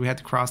them because we had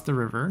to cross the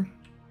river.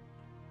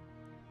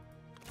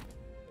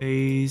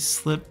 They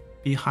slip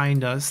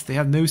behind us. They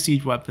have no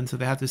siege weapons, so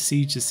they have to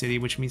siege the city,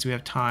 which means we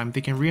have time.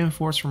 They can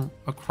reinforce from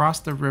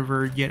across the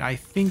river, yet I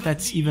think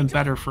that's even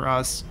better for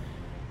us,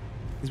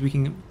 because we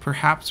can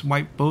perhaps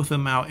wipe both of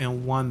them out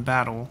in one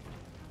battle.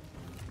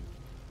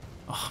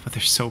 Oh, but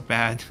they're so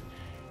bad.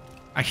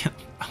 I can't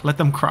let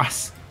them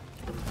cross.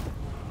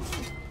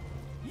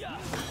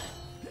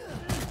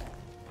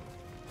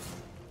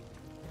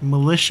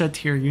 Militia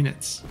tier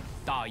units.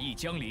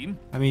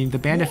 I mean, the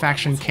bandit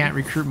faction can't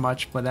recruit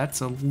much, but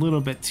that's a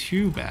little bit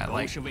too bad.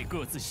 Like, yeah,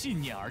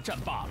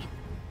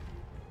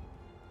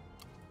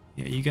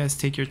 you guys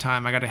take your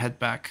time. I gotta head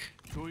back.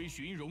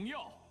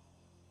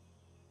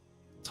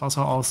 It's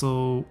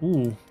also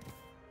ooh,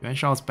 Yuan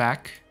Shao's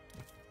back.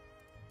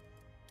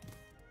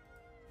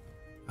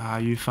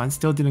 Yufan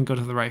still didn't go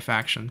to the right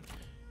faction.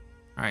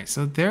 All right,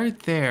 so they're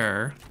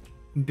there.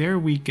 They're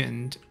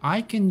weakened.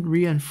 I can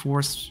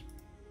reinforce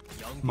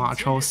Ma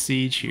Chao's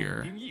siege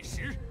here.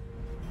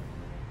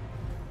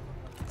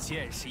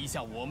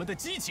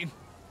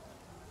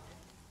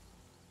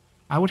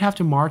 I would have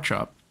to march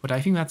up, but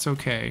I think that's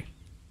okay.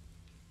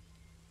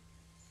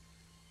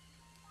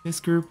 This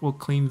group will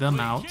clean them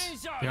out.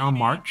 They're on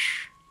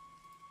march.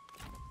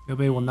 Liu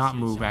Bei will not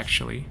move,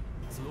 actually.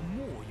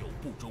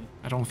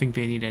 I don't think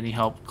they need any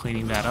help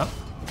cleaning that up.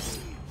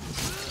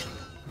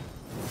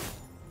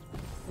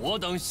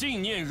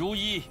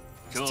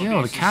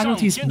 Still, the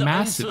casualty's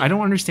massive. I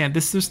don't understand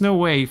this. There's no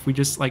way if we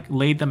just like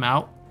laid them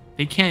out,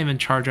 they can't even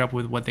charge up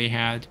with what they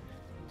had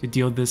to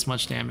deal this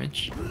much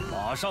damage.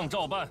 I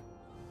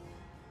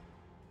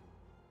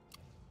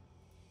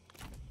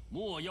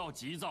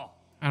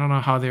don't know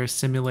how they're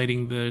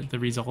simulating the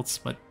results,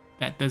 but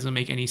that doesn't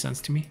make any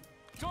sense to me.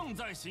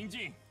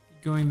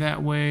 Going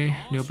that way,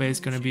 Liu Bei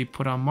is going to be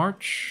put on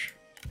march.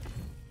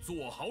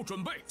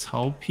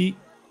 Cao Pi.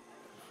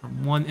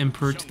 From one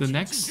emperor to the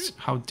next.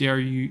 How dare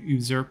you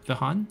usurp the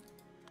Han?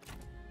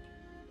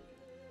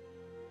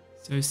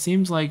 So it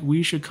seems like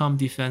we should come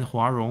defend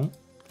Huarong.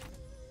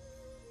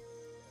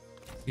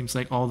 Seems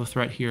like all the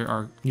threat here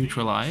are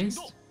neutralized.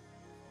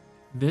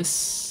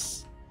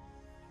 This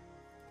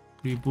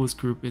Liu Bu's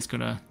group is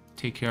gonna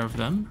take care of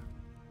them.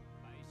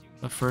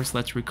 But first,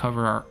 let's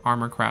recover our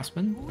armor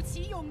craftsman.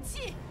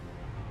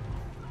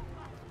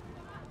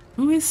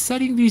 Who is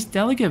setting these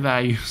delegate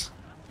values?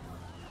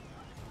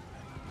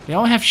 They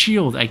all have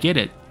shield, I get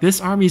it. This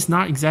army is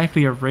not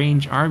exactly a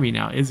ranged army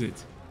now, is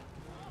it?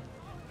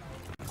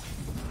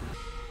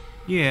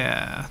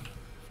 Yeah,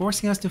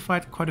 forcing us to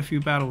fight quite a few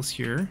battles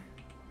here.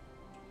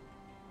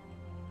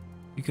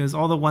 Because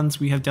all the ones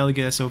we have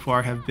delegated so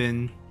far have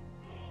been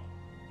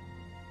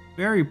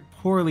very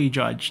poorly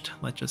judged,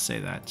 let's just say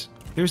that.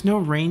 There's no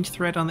range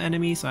threat on the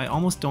enemy, so I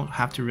almost don't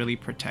have to really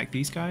protect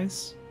these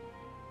guys.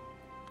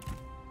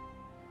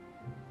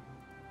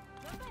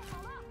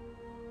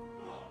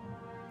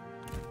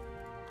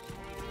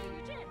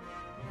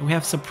 We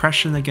have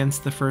suppression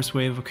against the first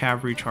wave of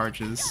cavalry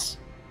charges.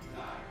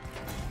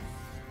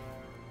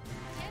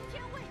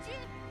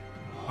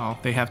 Oh,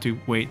 they have to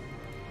wait.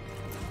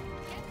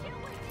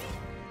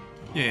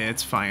 Yeah,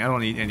 it's fine. I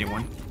don't need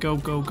anyone. Go,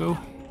 go, go.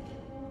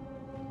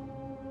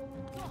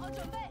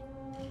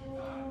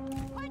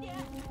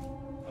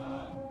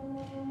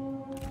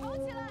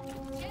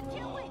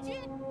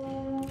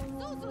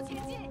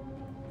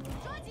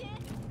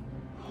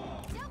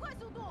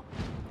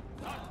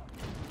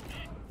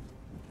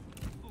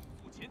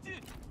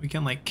 We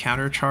can like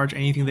countercharge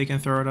anything they can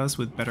throw at us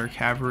with better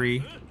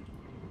cavalry.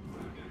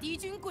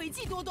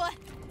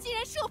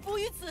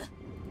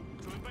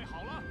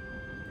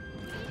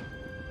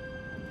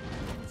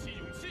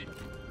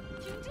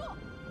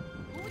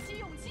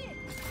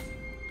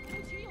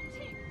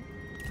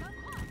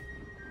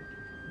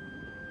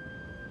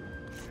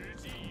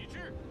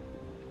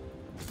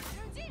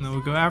 Now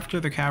we'll go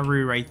after the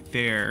cavalry right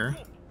there.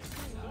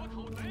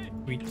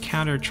 We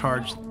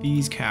countercharge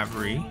these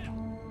cavalry,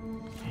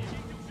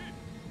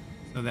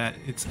 so that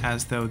it's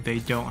as though they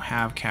don't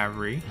have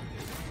cavalry.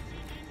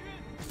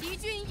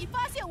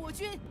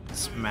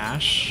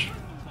 Smash.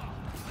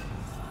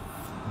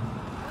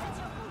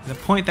 The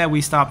point that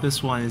we stop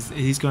this one is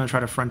he's going to try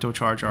to frontal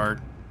charge our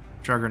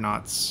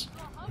juggernauts,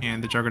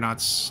 and the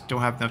juggernauts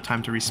don't have enough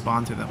time to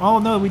respond to them. Oh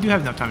no, we do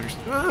have enough time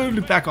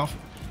to back off.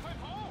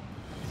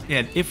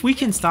 Yeah, if we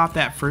can stop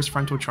that first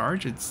frontal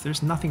charge,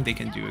 there's nothing they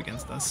can do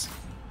against us.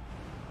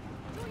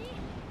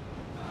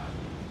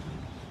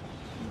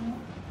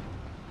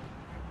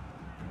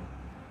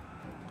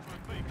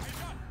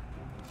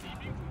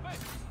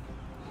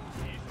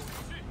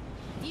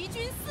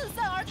 军四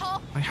散而逃。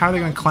 Like, how are they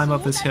going to climb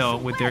up this hill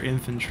with their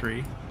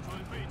infantry? 准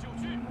备就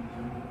绪。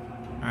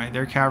 Alright,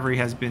 their cavalry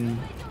has been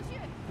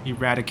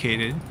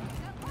eradicated.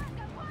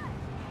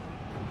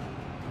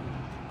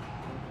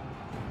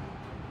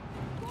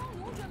 光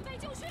武准备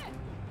就绪。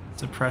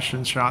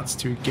 Suppression shots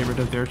to get rid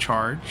of their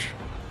charge.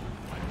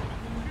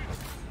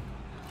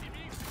 骑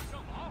兵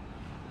上马。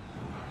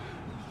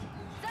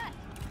 在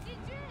进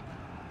军。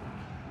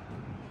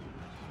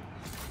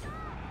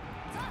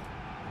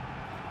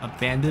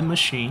 Abandon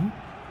machine.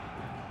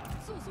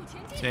 速速前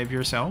进。 Save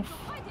yourself.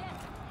 快点。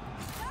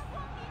蓝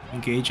光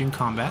敌军。 Engage in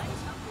combat. 强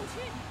不区。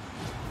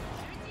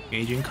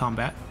 Engage in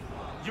combat.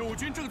 友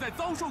军正在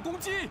遭受攻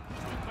击。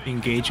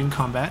 Engage in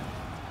combat.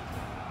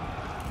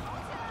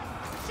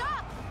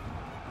 杀。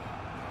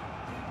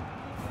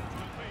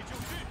 准备就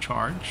绪。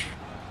 Charge.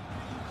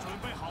 准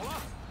备好了。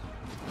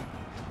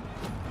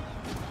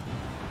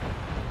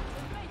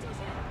 准备就绪。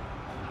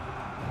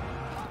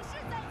勇士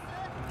在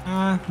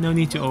此。 No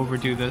need to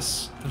overdo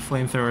this. The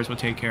flamethrowers will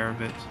take care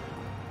of it.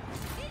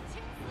 尽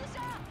情厮杀。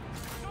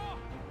 杀！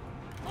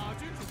马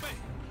军准备。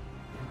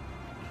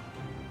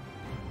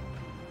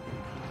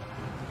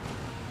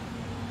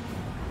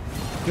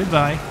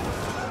 Goodbye.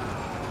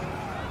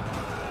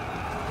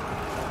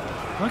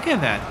 Look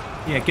at that.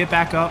 Yeah, get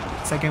back up.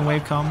 Second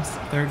wave comes.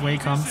 Third wave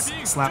comes. 士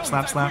兵 Slap, 正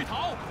slap, 在 slap. 溃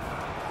逃。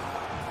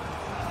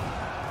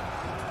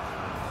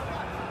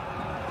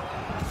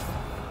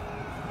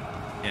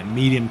 Yeah,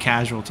 medium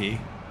casualty.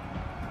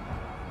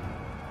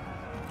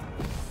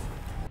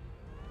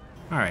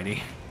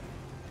 Alrighty.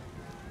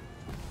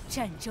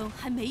 战争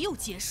还没有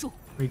结束，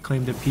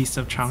 Reclaimed a piece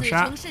of 自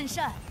Changsha. 成甚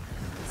善，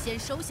先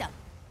收下。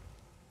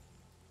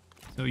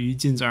 So Yu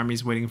Jin's army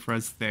is waiting for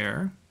us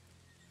there.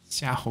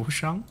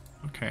 Xiaoshang?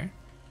 Okay.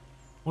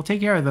 We'll take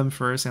care of them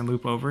first and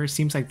loop over. It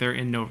seems like they're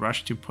in no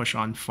rush to push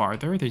on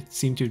farther. They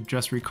seem to have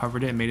just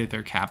recovered it and made it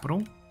their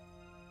capital.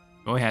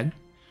 Go ahead.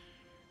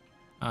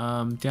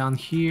 Down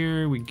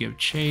here, we give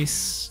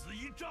chase. 死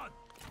一战。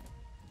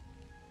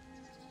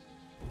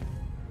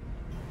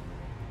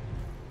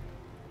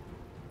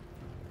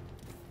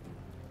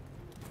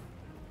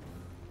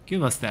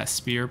 Give us that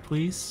spear,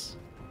 please.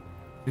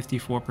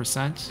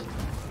 54%.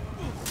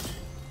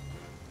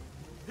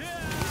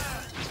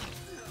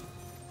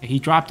 He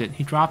dropped it.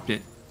 He dropped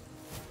it.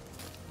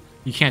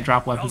 You can't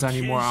drop weapons 让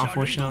anymore, 天下人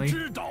都 unfortunately.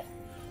 知道，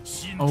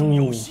心中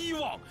有 Oh. 希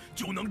望，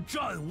就能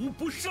战无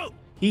不胜。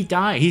 He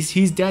died.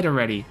 He's dead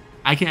already.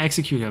 I can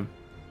execute him.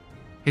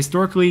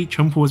 Historically,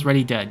 Chengpu is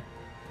already dead.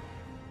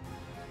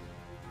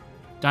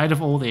 Died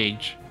of old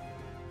age.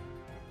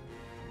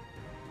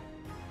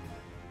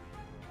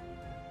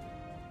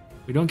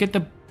 We don't get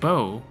the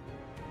bow.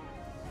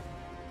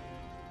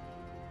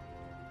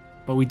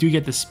 But we do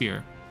get the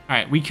spear.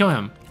 Alright, we kill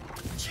him.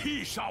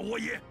 气杀我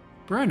也！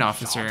 Burn 杀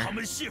officer. 他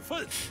们泄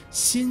愤！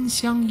 Xin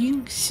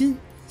Xiangying.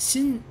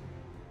 Xin.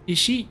 Is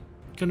she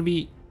gonna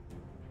be...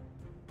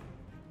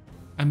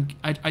 I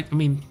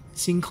mean,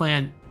 Xin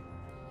clan...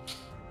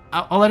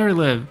 I'll let her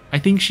live. I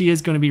think she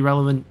is going to be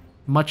relevant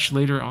much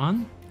later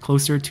on,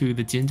 closer to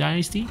the Jin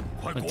dynasty.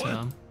 快 But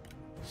滚！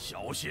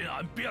小心，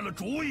俺变了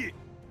主意，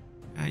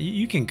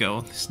 you can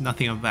go. There's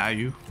nothing of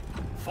value.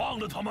 放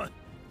了他们。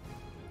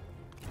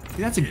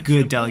 That's a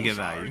good delegate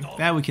value.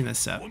 That we can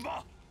accept. 滚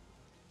吧！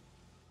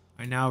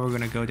 Right now we're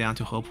going to go down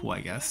to Hopu,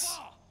 I guess.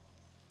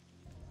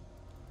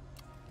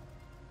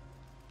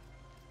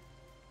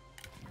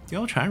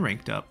 Diao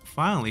ranked up.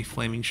 Finally,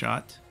 flaming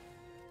shot.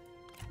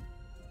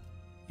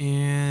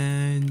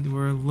 And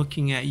we're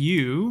looking at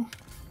you.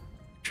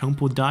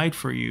 Chengpu died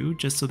for you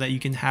just so that you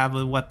can have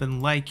a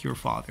weapon like your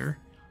father.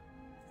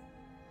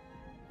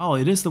 Oh,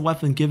 it is the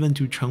weapon given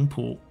to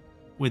Chengpu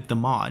with the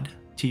mod,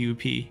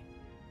 TUP.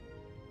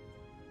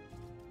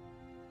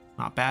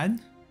 Not bad.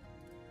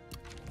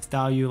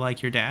 Style you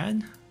like your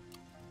dad.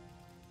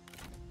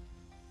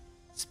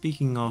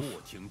 Speaking of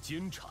莫听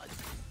奸谗，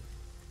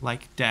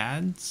 like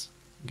dads,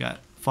 we got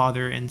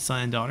father and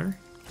son and daughter.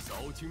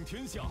 扫清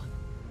天下。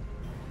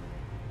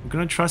 I'm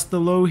gonna trust the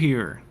low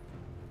here.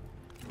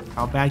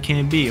 How bad can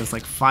it be? It was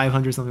like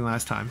 500 something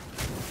last time.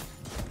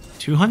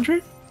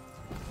 200?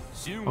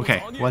 心无 Okay,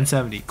 杂念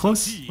 170.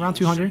 Close, 既有 around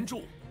神 200.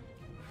 助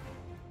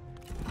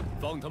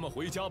放他们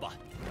回家吧。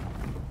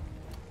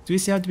 Do we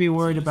still have to be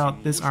worried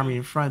about this army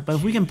in front? But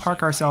if we can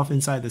park ourselves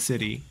inside the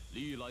city,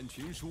 历览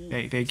群书，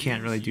 they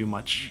can't really do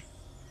much.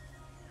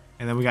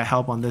 And then we got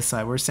help on this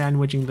side. We're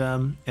sandwiching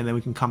them, and then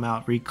we can come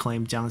out,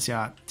 reclaim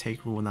Jiangxia,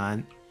 take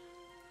Runan.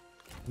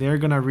 They're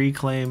gonna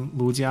reclaim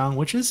Lujiang,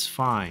 which is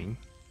fine.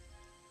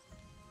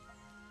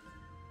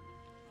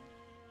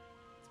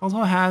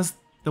 Also has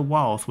the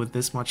wealth with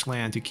this much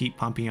land to keep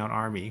pumping out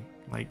army.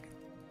 Like,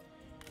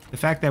 the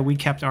fact that we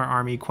kept our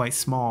army quite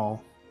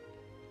small,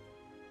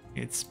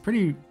 it's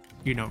pretty,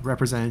 you know,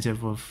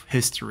 representative of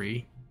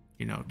history.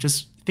 You know,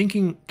 just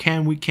thinking,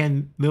 can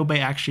Liu Bei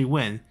actually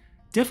win?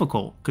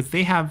 Difficult, because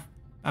they have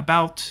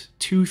about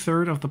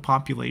 2/3 of the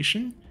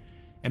population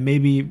and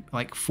maybe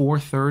like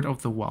 1/4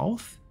 of the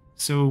wealth.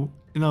 So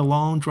in a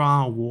long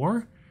drawn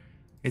war,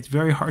 it's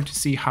very hard to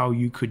see how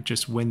you could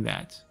just win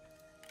that.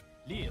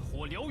 烈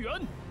火燎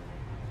原。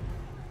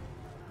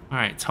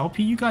 Alright,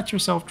 Telpi, you got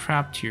yourself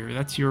trapped here.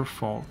 That's your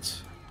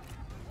fault.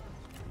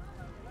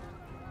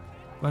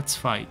 Let's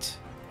fight.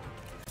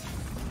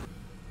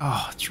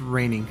 Oh, it's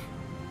raining.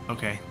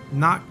 Okay,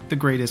 not the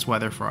greatest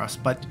weather for us,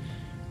 but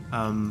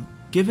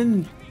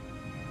given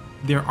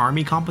their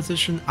army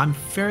composition, I'm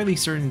fairly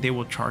certain they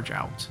will charge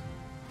out.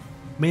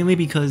 Mainly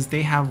because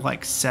they have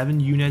like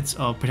 7 units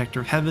of Protector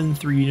of Heaven,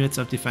 3 units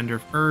of Defender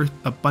of Earth,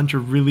 a bunch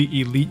of really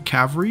elite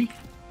cavalry.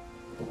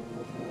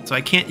 So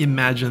I can't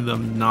imagine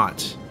them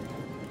not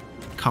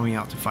coming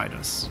out to fight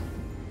us.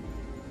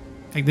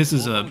 Like, this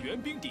is a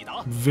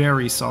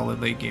very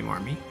solid late game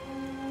army.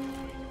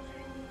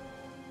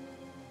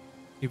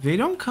 If they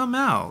don't come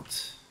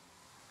out,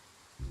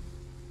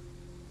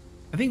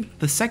 I think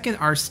the second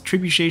our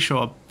trebuchets show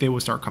up, they will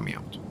start coming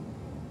out.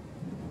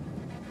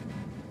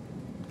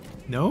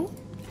 No?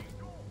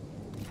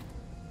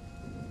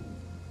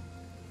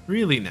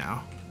 Really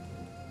now?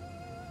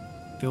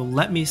 They'll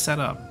let me set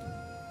up.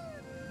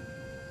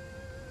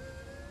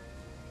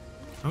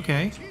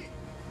 Okay.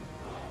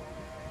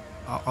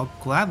 I'll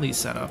gladly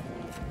set up.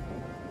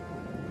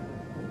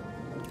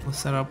 We'll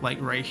set up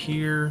like right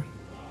here.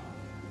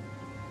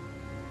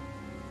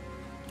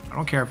 I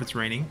don't care if it's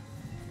raining.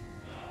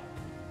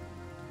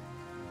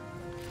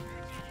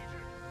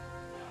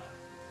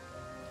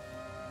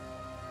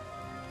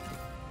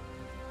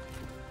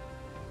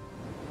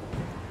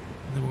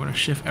 And then we're gonna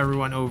shift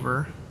everyone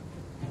over.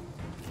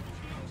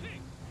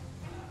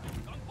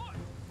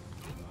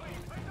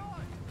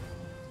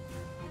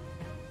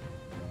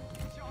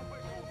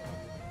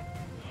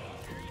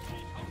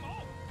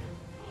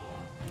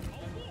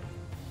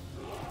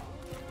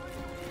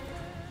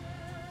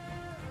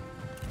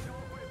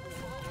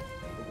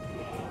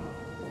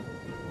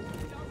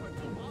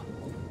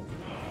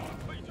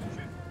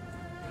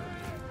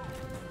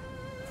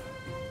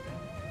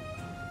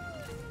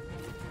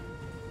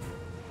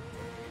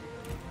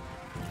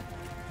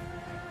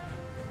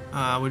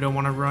 We don't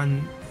want to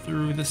run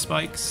through the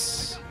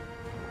spikes.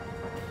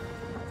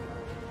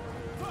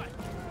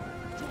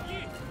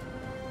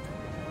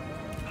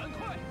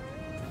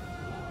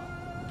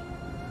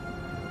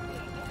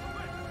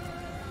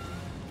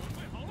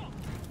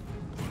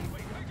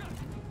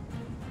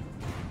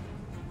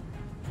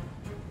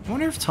 I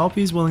wonder if Telpi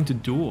is willing to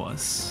duel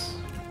us.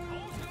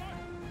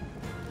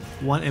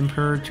 One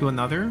emperor to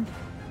another?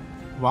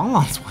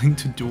 Warlord's willing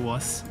to duel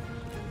us.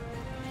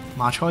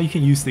 Ma Chao, you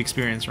can use the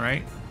experience,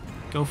 right?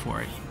 Go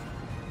for it.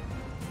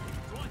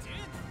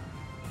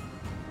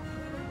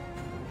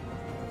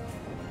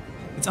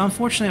 It's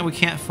unfortunate we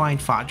can't find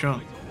Fa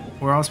Zheng,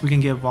 or else we can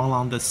give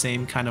Warlord the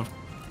same kind of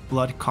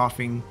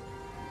blood-coughing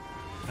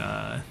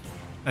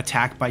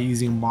attack by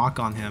using Mock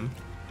on him,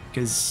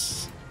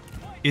 because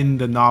in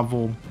the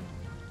novel,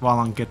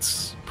 Warlord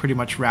gets pretty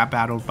much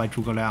rat-battled by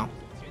Zhuge Liang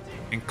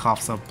and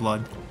coughs up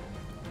blood.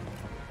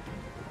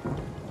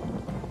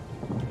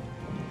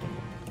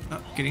 Oh,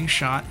 getting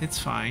shot, it's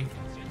fine.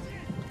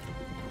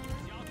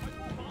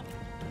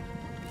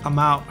 Come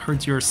out,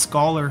 hurts your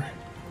scholar.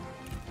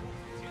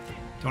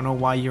 Don't know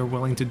why you're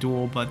willing to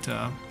duel, but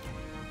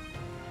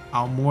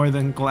I'll more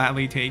than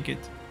gladly take it.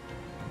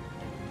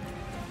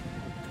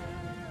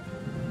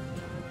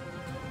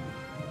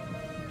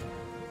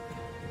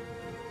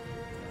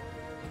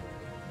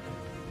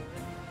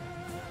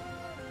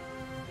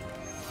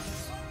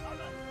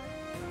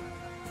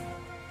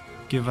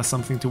 Give us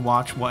something to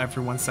watch while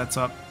everyone sets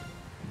up.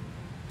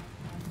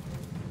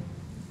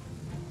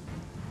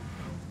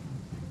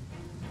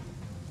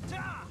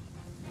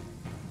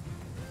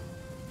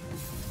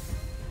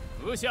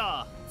 阁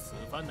下，此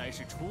番乃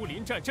是出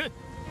临战阵，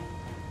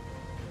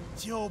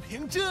就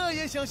凭这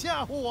也想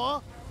吓唬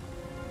我？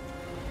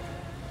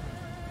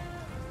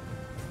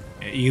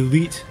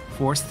 Elite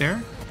force there.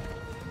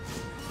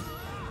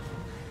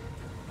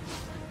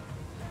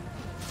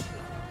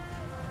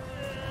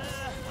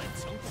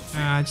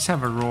 I just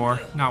have a roar,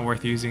 not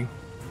worth using.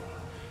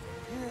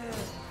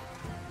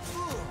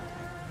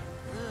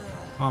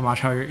 Oh, Ma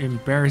Chao, you're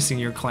embarrassing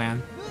your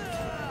clan.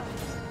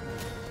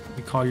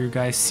 We call you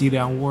guys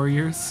Xiliang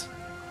warriors.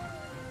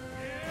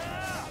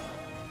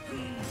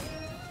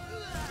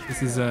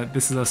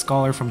 This is a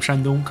scholar from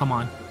Shandong. Come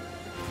on.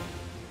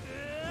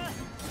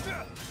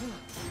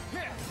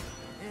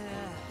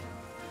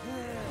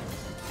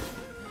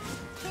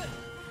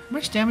 How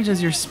much damage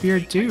does your spear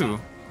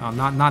do? Oh,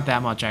 not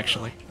that much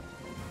actually.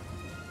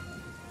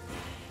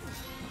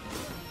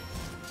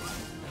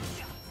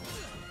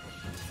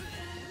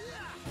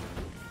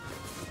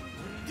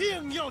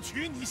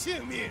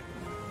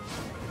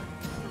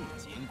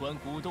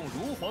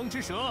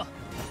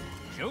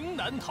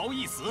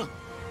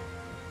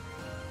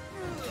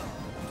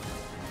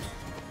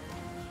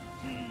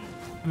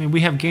 I mean,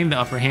 we have gained the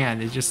upper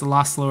hand. It's just a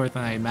lot slower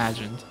than I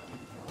imagined.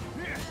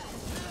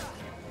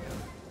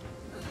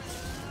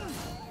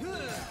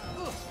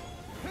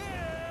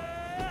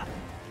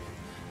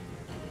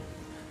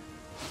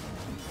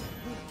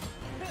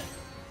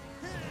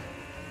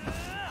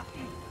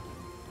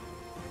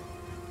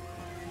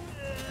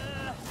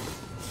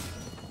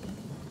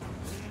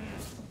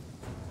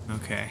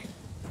 Okay.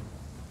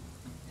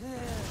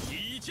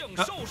 一将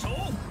受首。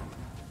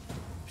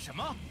什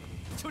么？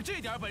就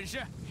这点本事？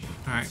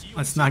 Alright,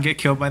 let's not get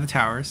killed by the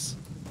towers.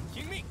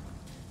 听命。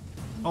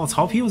 Oh,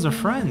 Cao Pi was a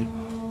friend.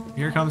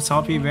 Here comes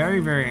Cao Pi, very,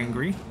 very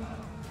angry.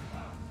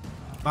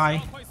 Bye.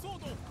 加快速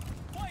度，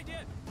快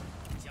点，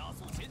加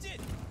速前进，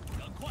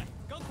赶快，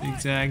赶快。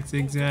 Zigzag,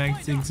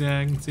 zigzag,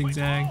 zigzag,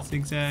 zigzag,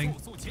 zigzag.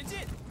 速速前进，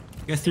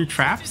 Guess through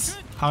traps?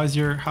 How's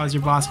your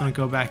boss gonna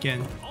go back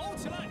in? 跑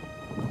起来，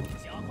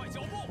加快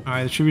脚步。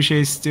 Alright, the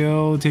trebuchet is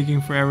still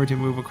taking forever to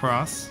move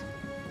across.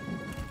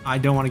 I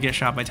don't want to get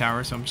shot by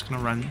towers, so I'm just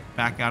gonna run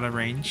back out of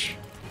range.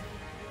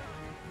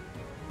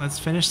 Let's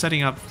finish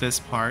setting up this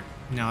part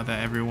now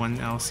that everyone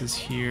else is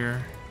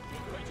here.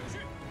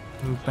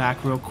 Move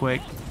back real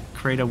quick,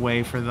 create a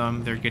way for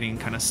them. They're getting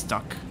kind of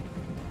stuck.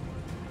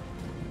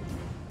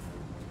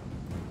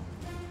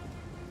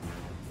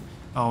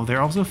 Oh,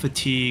 they're also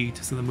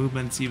fatigued, so the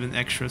movement's even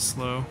extra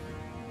slow.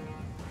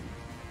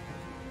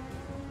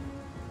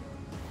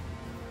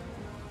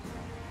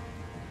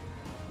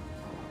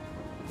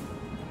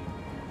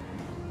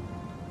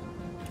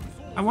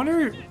 I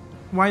wonder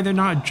why they're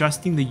not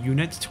adjusting the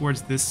units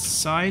towards this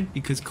side,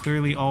 because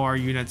clearly all our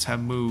units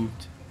have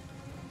moved.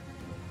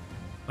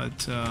 But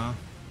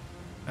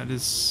that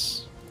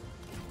is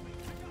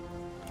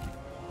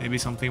maybe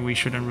something we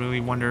shouldn't really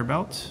wonder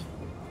about.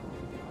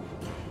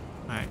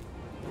 Alright.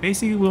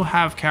 Basically, we'll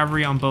have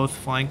cavalry on both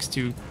flanks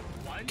to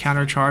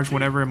countercharge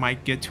whatever it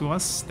might get to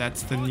us.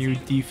 That's the new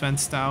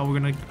defense style we're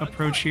going to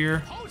approach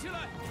here. 跑起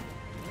来，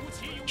武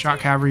器有 Shock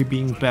cavalry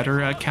being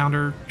better at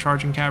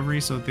counter-charging cavalry,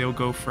 so they'll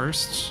go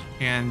first.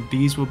 And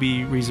these will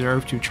be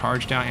reserved to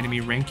charge down enemy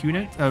range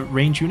units.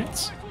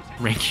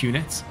 Rank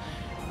units.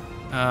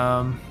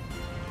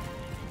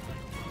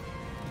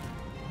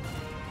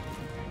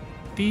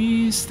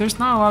 There's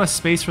not a lot of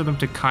space for them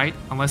to kite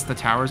unless the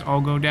towers all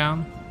go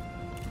down.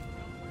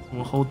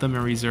 We'll hold them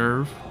in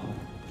reserve.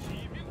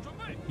 骑兵准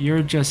备，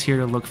 You're just here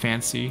to look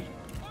fancy.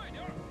 快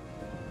点儿。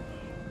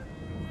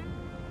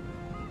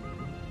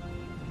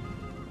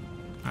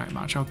 Alright,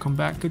 Ma Chao, come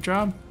back. Good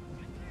job.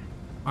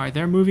 Alright,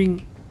 they're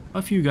moving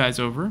a few guys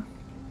over.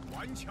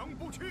 顽强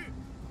不屈。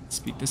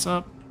 Speed this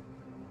up.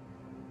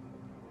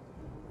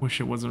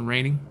 Wish it wasn't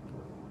raining.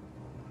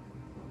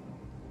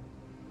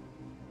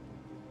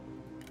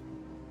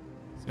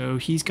 So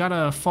he's got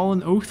a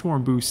Fallen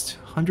Oathworm boost,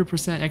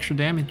 100% extra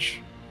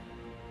damage,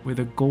 with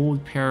a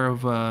gold pair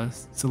of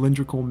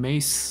cylindrical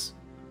mace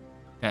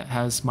that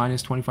has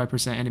minus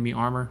 25% enemy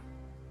armor.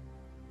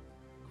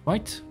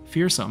 Quite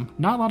fearsome.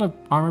 Not a lot of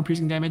armor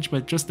piercing damage,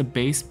 but just the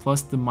base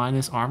plus the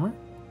minus armor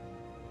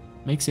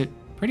makes it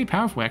pretty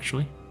powerful,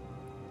 actually.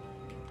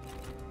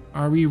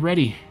 Are we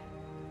ready?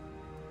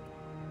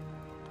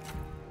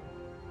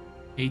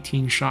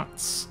 18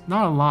 shots.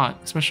 Not a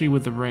lot, especially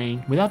with the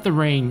rain. Without the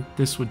rain,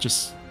 this would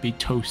just be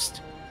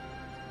toast.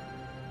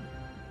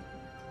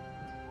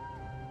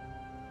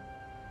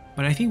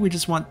 But I think we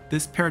just want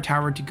this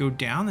paratower to go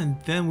down, and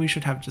then we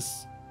should have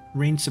just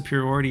range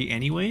superiority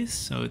anyways,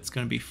 so it's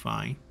gonna be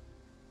fine.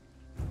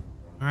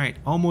 Alright,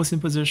 almost in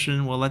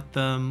position. We'll let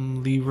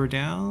them lever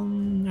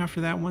down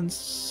after that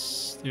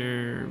once.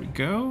 There we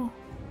go.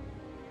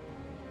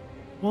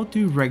 We'll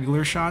do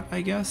regular shot,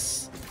 I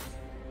guess.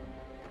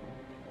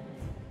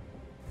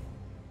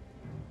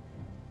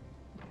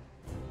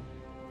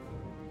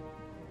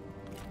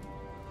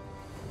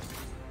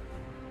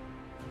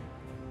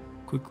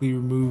 Quickly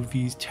remove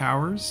these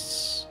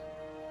towers.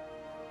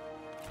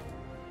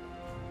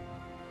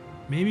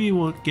 Maybe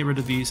we'll get rid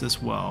of these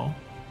as well.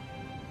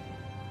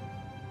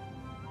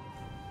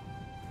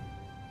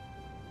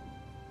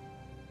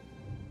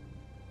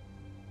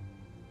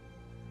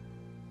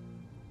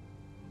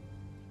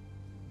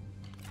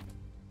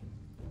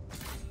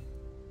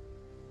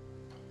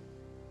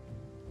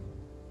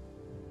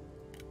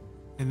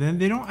 And then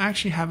they don't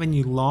actually have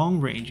any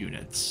long range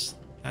units.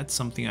 That's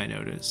something I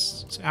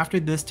noticed. So after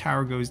this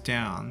tower goes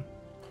down,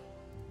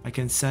 I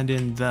can send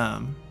in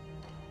them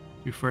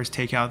to first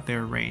take out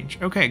their range.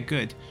 Okay,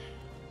 good.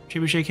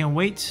 Trebuchet can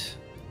wait.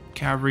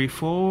 Cavalry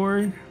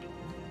forward.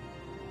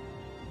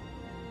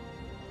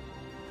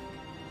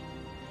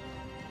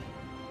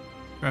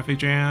 Traffic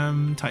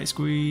jam, tight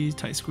squeeze,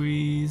 tight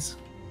squeeze.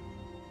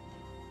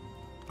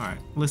 Alright,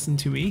 listen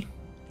to me.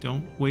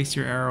 Don't waste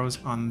your arrows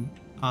on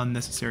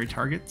unnecessary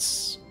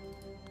targets.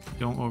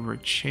 Don't over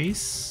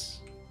chase.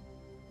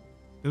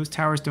 Those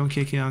towers don't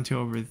kick in until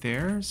over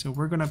there, so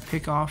we're gonna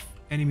pick off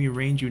enemy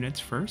range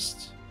units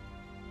first.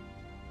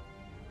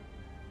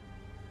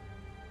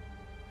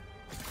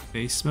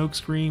 Base smoke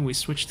screen, we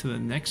switch to the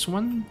next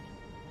one.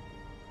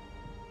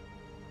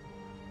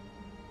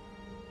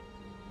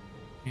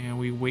 And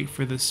we wait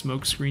for the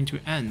smoke screen to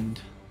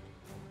end.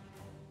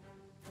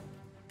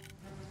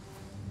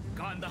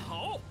 干得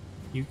好！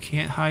 You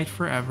can't hide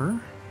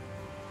forever.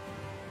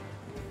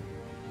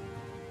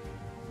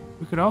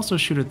 We could also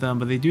shoot at them,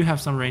 but they do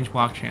have some range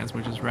block chance,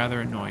 which is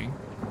rather annoying.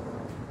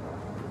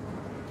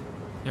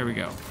 There we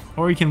go.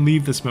 Or you can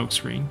leave the smoke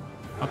screen.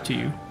 Up to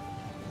you.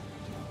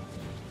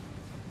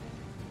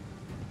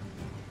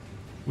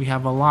 We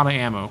have a lot of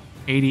ammo.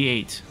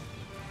 88.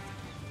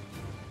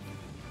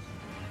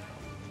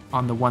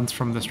 On the ones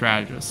from the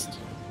strategist.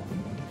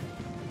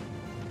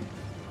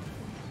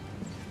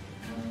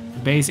 The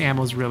base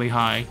ammo is really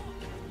high.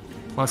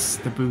 Plus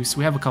the boost.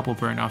 We have a couple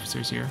burn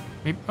officers here.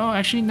 Maybe, oh,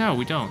 actually, no,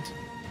 we don't.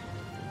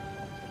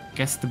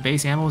 Guess the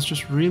base ammo is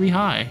just really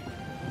high.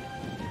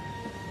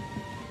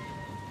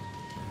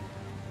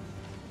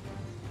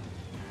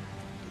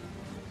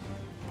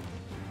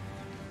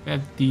 They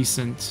have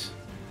decent...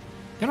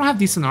 They don't have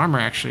decent armor,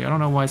 actually. I don't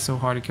know why it's so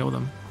hard to kill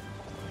them.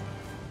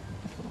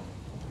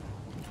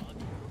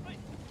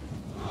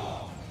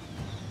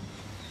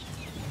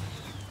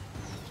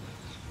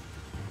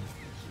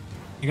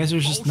 I guess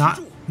there's just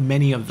not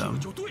many of them.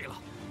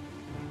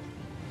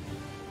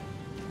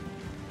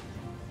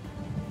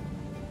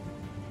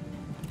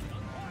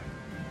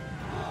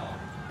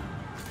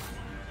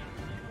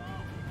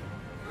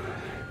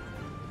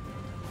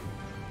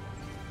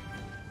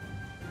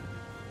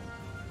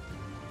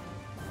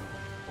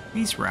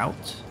 Please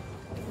route.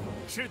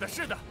 是的，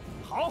是的，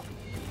好。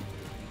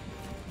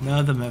 None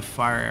of them have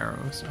fire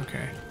arrows.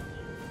 Okay.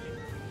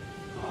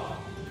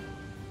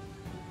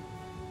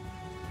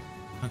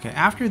 Okay,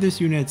 after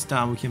this unit's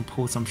done, we can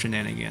pull some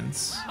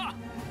shenanigans.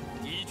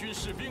 敌军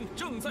士兵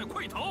正在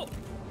溃逃。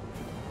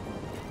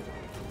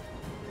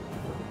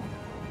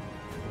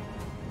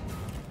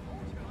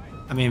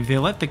 I mean, if they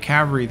let the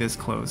cavalry this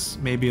close,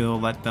 maybe they'll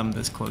let them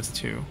this close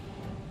too.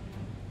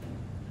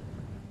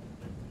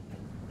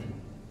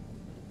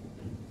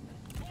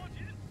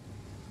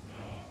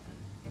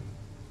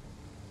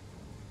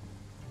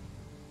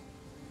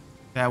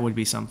 That would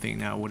be something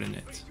now, wouldn't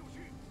it?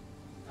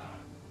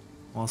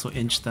 Also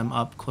inch them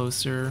up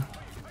closer.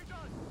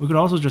 We could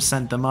also just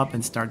send them up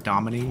and start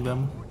dominating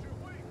them.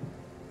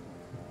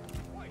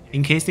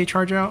 In case they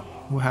charge out,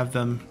 we'll have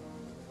them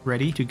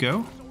ready to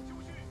go.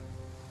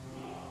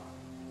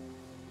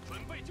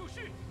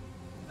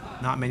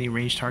 Not many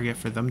range target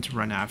for them to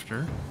run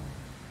after.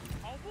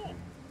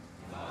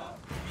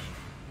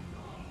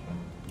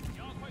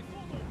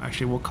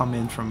 Actually, we'll come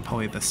in from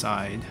probably the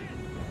side.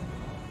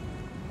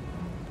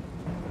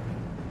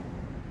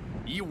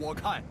 依我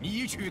看，你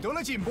已取得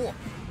了进步。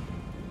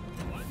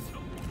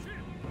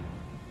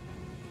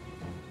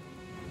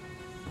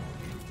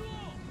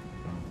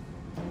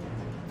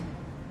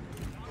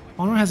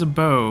 Warlord has a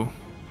bow.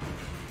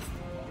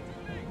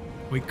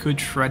 We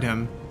could shred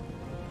him.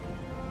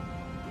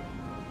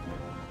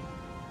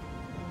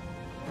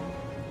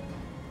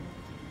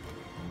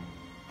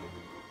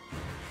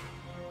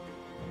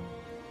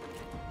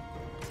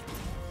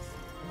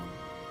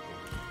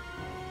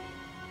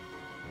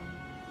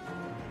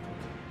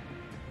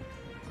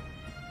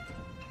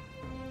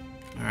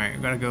 Alright,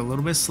 we gotta go a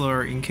little bit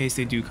slower in case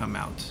they do come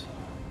out.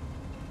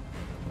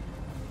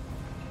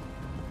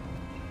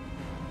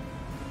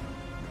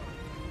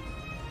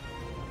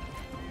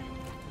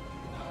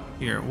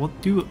 Here, we'll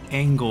do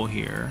angle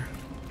here.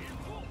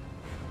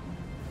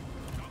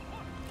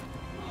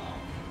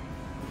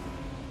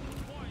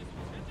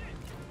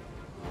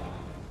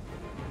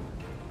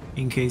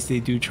 In case they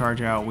do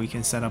charge out, we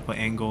can set up an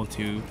angle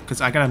to...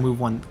 Because I gotta move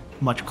one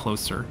much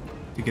closer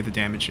to get the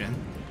damage in.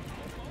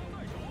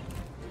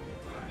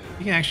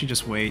 You can actually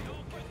just wait.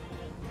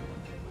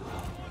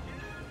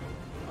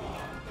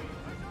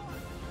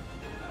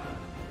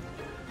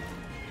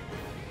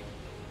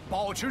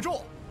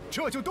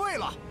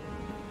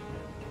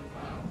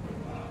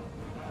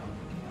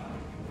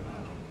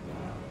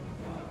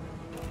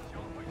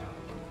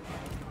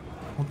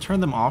 We'll turn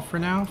them off for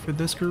now for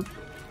this group.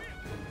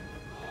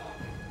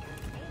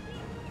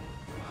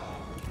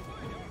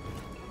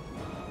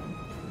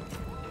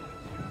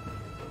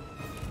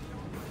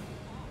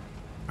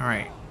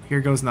 Alright,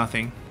 here goes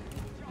nothing.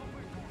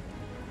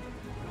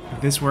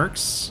 If this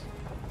works,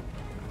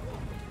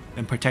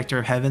 then Protector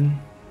of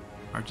Heaven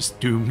are just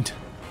doomed.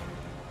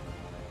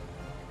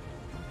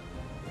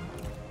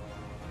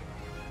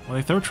 Well,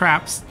 they throw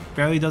traps,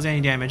 barely does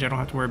any damage, I don't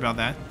have to worry about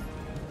that.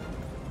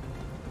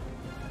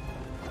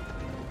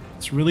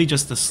 It's really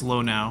just the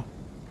slow now.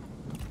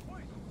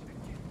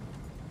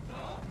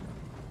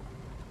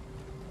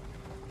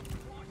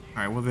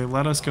 Alright, well they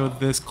let us go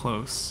this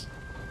close.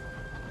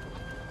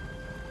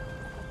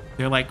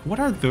 They're like, what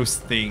are those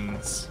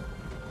things?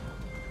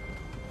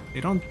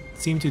 They don't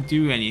seem to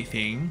do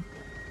anything.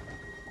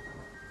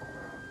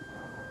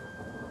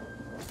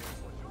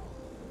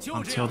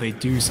 Until they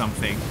do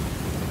something.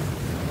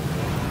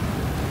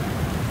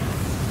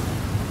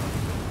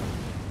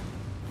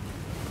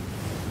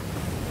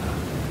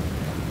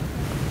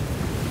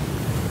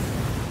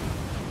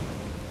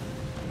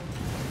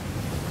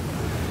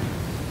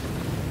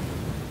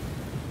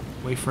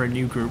 Wait for a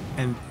new group,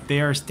 and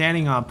they are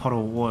standing on a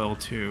puddle of oil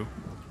too.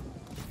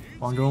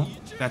 Wangzhong,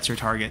 that's your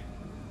target.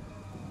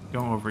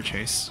 Don't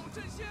overchase.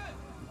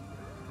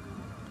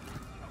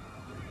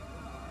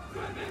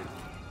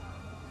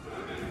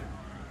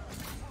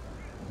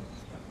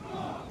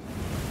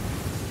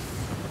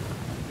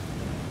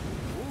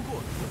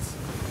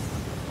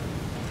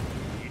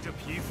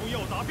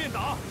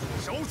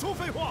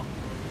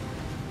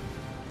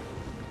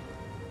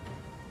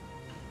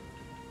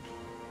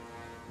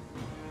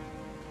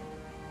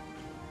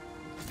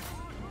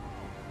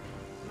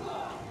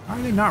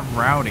 are they not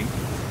routing?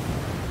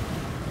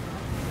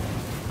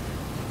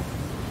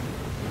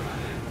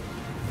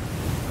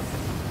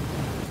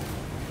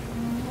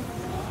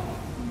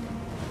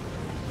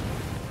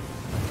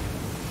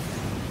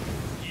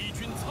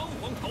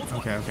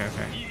 Okay, okay,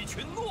 okay.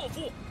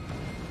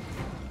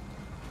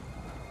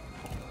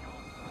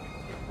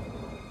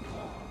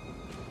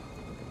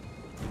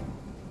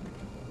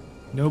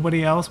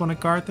 Nobody else want to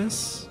guard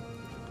this?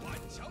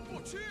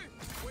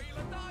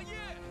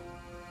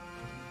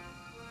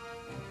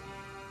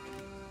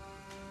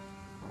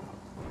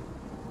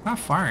 Not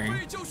firing.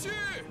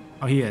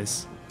 Oh, he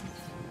is.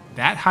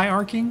 That high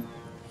arcing?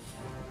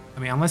 I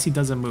mean, unless he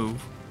doesn't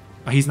move.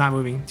 Oh, he's not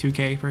moving.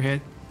 2k per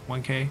hit.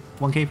 1k.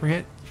 1k per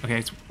hit. Okay,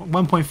 it's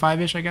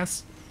 1.5-ish, I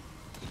guess.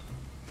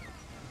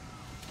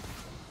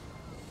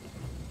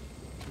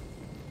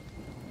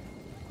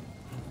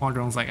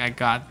 Quadrone's like, I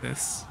got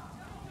this.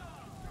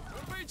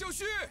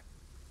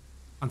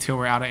 Until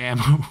we're out of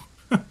ammo.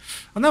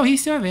 Oh no, he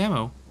still have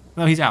ammo.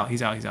 No, he's out.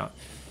 He's out. He's out.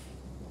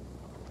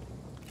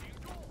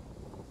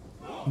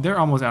 They're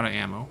almost out of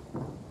ammo.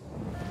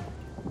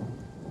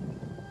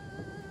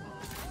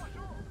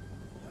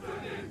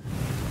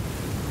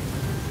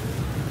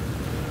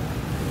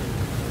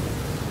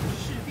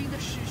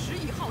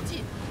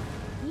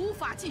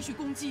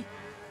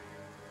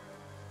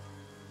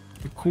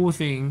 The cool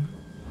thing...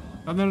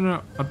 Oh,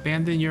 no.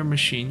 Abandon your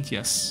machines.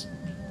 Yes.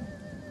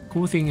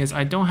 Cool thing is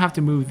I don't have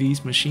to move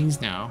these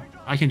machines now.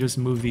 I can just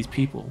move these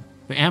people.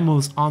 The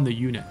ammo's on the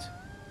unit.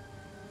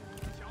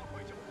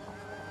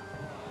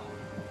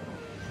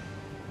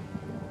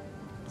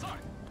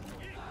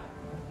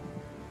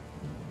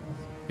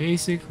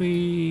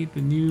 Basically,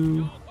 the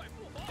new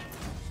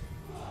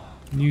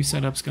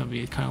setup's gonna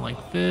be kind of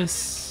like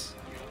this.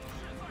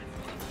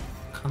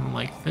 Kind of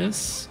like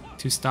this.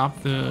 To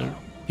stop the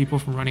people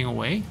from running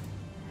away.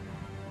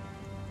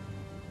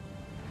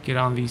 Get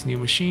on these new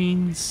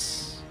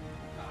machines.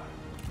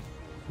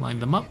 Line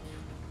them up.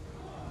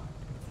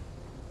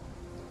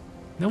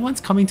 No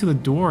one's coming to the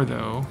door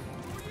though.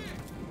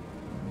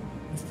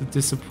 That's the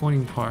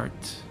disappointing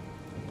part.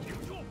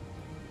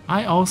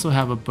 I also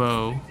have a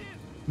bow.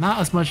 Not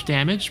as much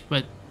damage,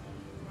 but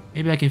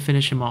maybe I can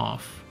finish him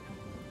off.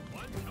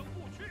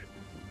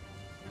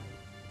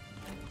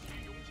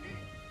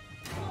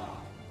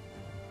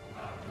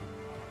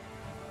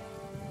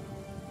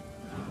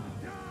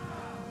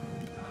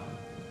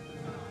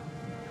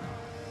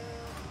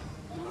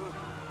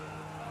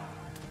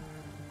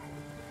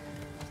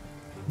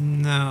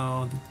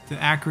 No,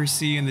 the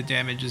accuracy and the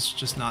damage is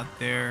just not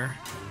there.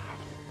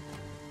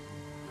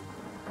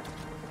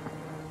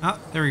 Oh,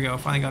 there we go.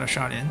 Finally got a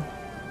shot in.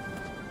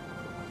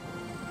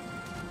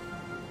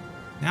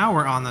 Now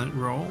we're on the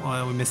roll.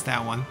 Oh, we missed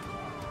that one.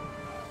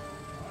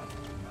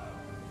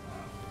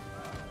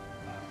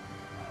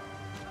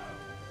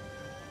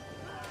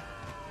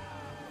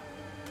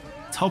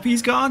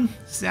 Tulpi's gone?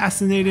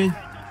 Assassinated?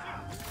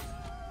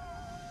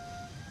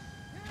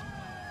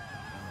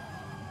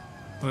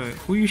 Wait,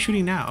 who are you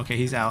shooting now? Okay,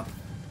 he's out.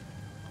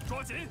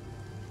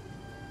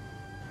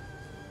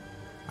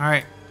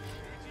 Alright.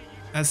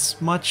 As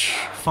much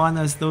fun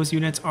as those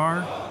units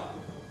are,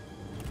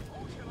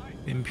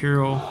 the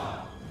Imperial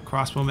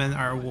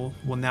crossbowmen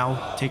will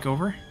now take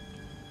over.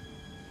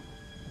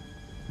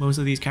 Most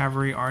of these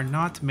cavalry are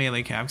not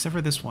melee cav, except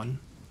for this one.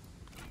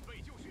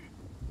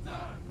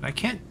 I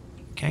can't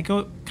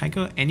go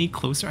any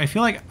closer. I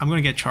feel like I'm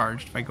gonna get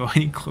charged if I go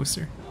any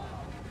closer.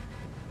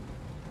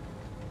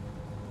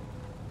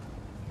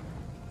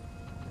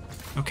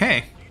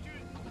 Okay.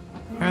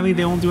 Apparently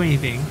they won't do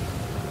anything.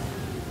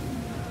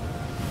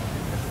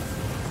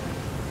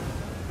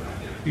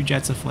 A few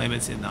jets of flame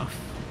is enough.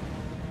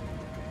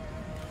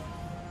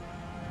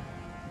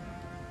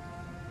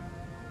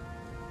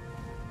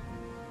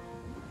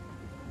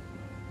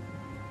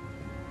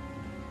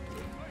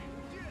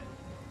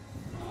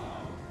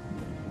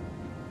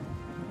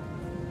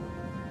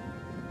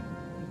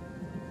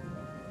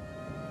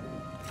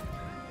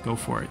 Go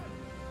for it.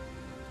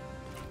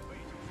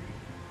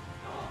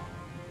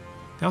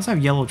 They also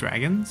have yellow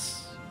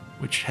dragons,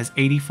 which has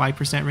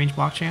 85% range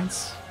block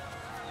chance.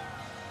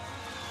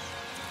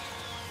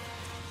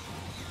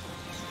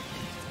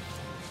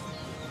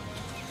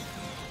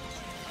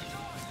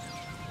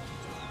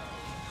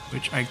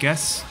 Which I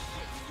guess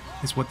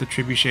is what the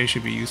trebuchet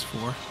should be used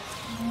for.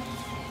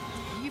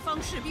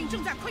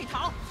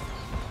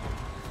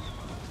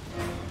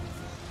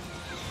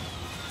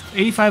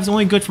 85 is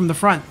only good from the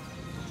front.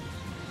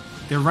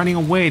 They're running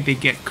away, they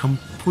get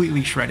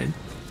completely shredded.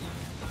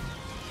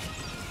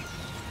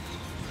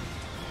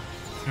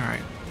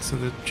 Alright, so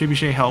the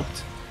trebuchet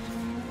helped.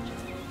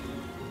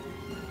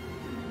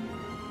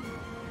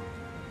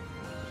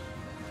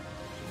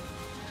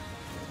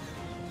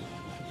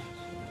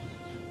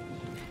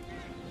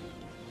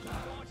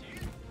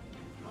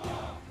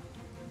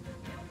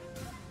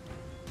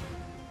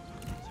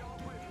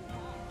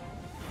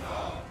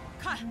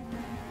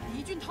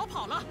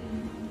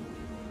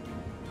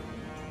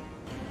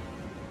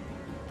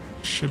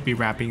 Should be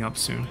wrapping up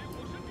soon.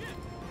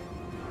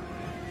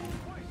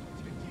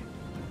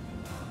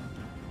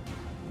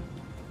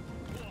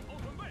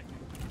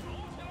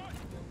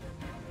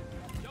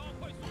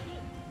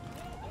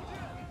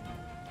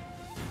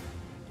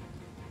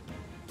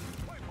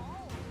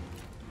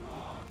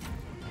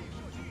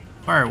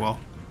 Fire well.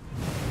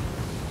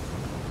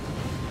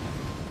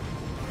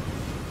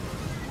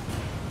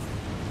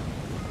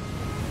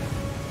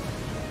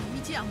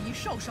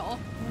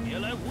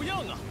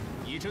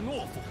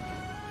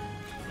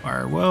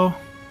 Fire well.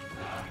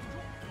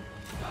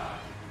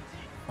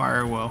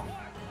 Fire well.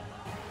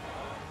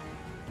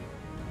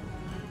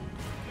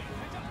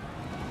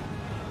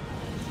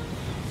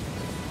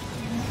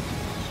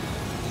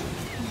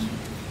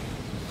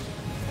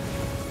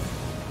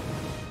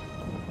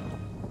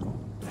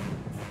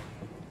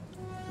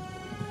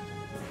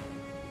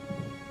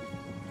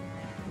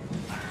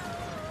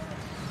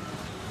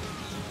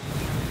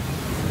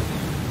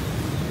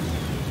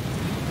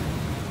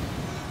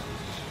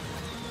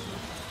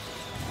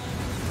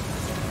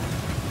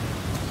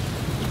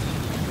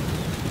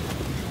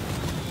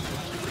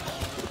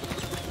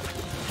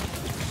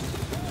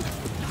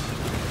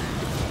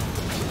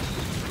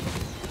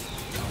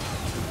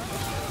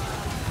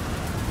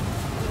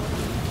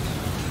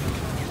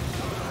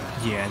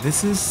 Yeah,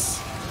 this is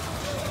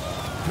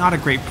not a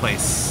great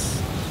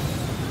place.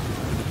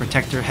 The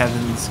protector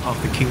heavens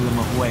of the Kingdom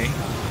of Wei.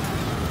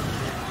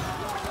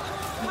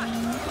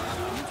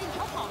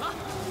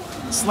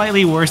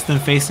 Slightly worse than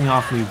facing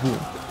off Liu Bei.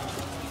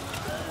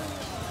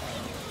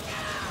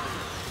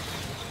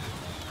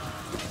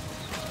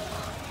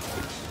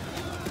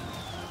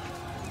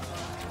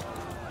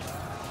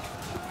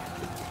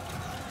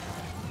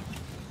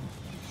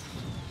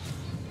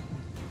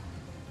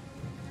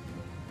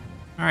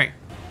 Alright.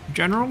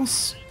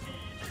 Generals,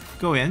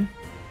 go in.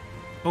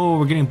 Oh,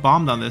 we're getting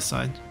bombed on this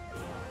side.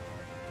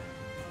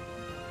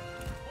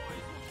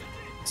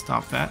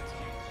 Stop that.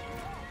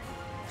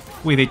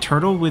 Wait, they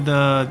turtle with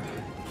the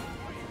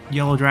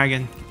yellow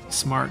dragon.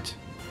 Smart.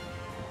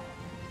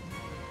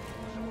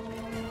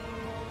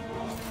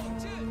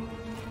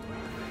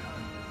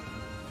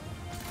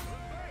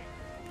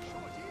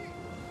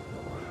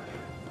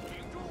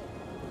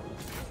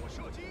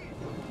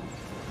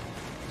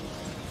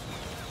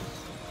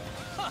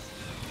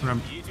 I'm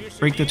gonna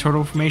break the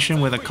turtle formation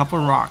with a couple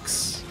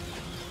rocks.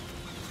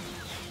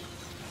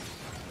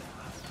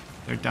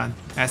 They're done.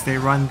 As they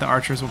run, the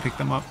archers will pick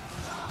them up.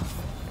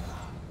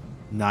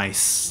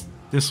 Nice.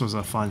 This was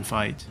a fun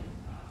fight.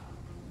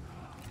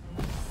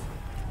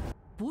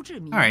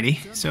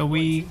 Alrighty, so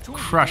we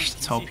crushed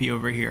Cao Pi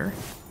over here.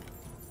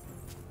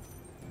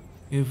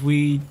 If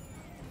we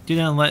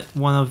didn't let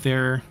one of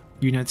their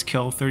units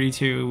kill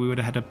 32, we would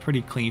have had a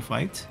pretty clean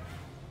fight.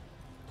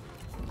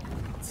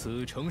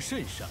 Liu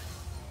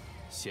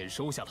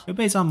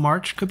Bei's on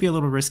march, could be a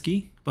little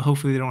risky, but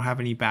hopefully they don't have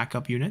any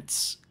backup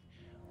units.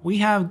 We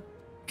have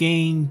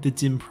gained the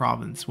Jin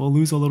province. We'll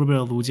lose a little bit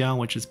of Lujiang,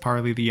 which is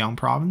partly the Yang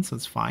province, so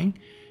it's fine.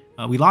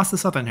 We lost the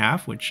southern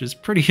half, which is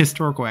pretty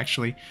historical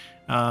actually.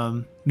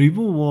 Liu Bei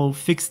will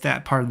fix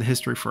that part of the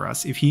history for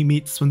us. If he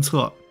meets Sun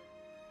Ce,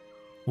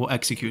 we'll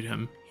execute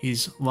him.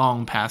 He's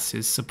long past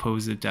his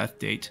supposed death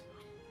date.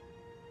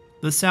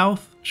 The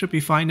south should be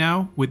fine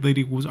now, with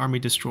Lady Wu's army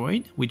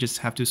destroyed. We just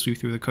have to sweep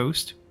through the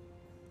coast.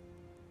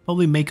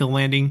 Probably make a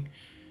landing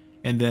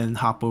and then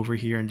hop over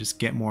here and just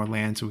get more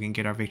land so we can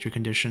get our victory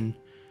condition.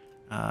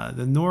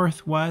 The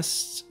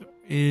northwest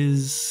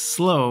is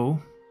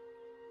slow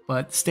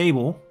but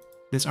stable.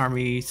 This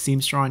army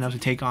seems strong enough to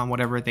take on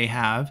whatever they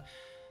have.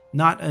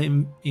 Not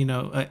a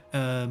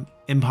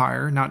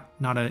empire,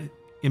 not a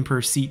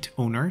emperor seat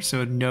owner,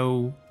 so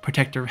no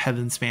protector of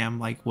heaven spam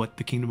like what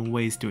the Kingdom of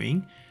Wei is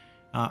doing.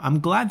 I'm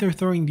glad they're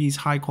throwing these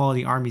high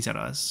quality armies at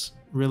us.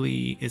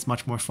 Really is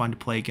much more fun to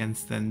play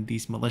against than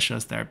these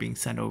militias that are being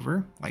sent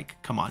over. Like,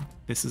 come on,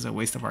 this is a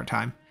waste of our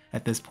time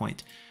at this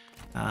point.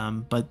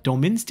 But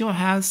Dongmin still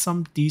has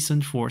some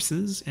decent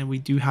forces, and we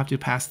do have to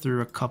pass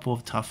through a couple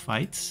of tough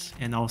fights,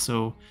 and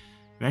also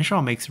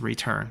Yuanshao makes a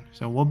return.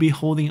 So we'll be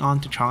holding on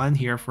to Chang'an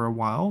here for a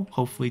while,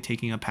 hopefully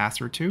taking a pass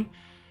or two.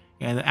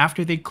 And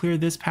after they clear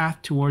this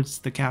path towards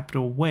the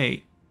capital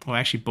Wei, well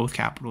actually both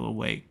capital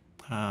Wei,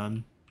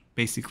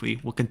 basically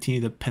we'll continue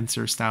the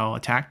pincer style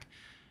attack.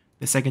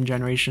 The second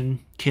generation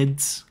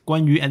kids,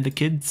 Guan Yu and the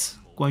kids,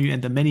 Guan Yu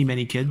and the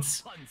many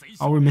kids.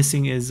 All we're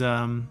missing is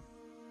Zhang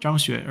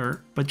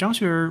Xue, but Zhang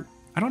Xue,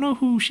 I don't know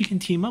who she can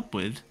team up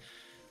with.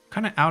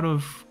 Kind of out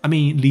of, I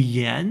mean, Li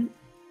Yan.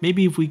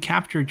 Maybe if we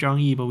captured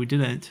Zhang Yi, but we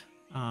didn't.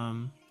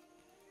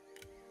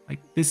 Like,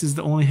 this is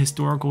the only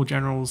historical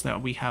generals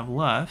that we have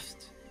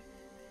left.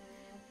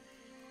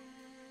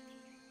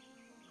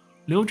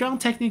 Liu Zhang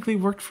technically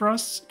worked for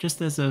us,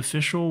 just as an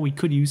official. We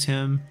could use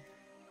him.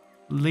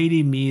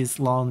 Lady Mi is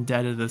long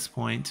dead at this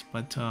point,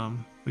 but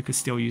we could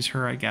still use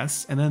her, I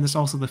guess. And then there's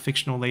also the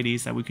fictional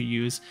ladies that we could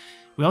use.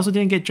 We also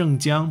didn't get Zheng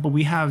Jiang, but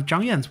we have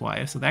Zhang Yan's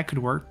wife, so that could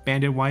work.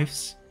 Bandit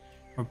wives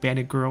or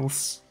bandit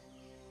girls.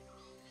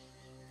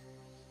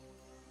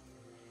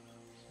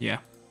 Yeah,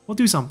 we'll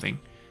do something.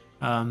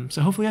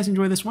 So hopefully you guys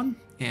enjoy this one,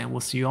 and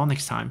we'll see you all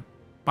next time.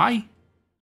 Bye!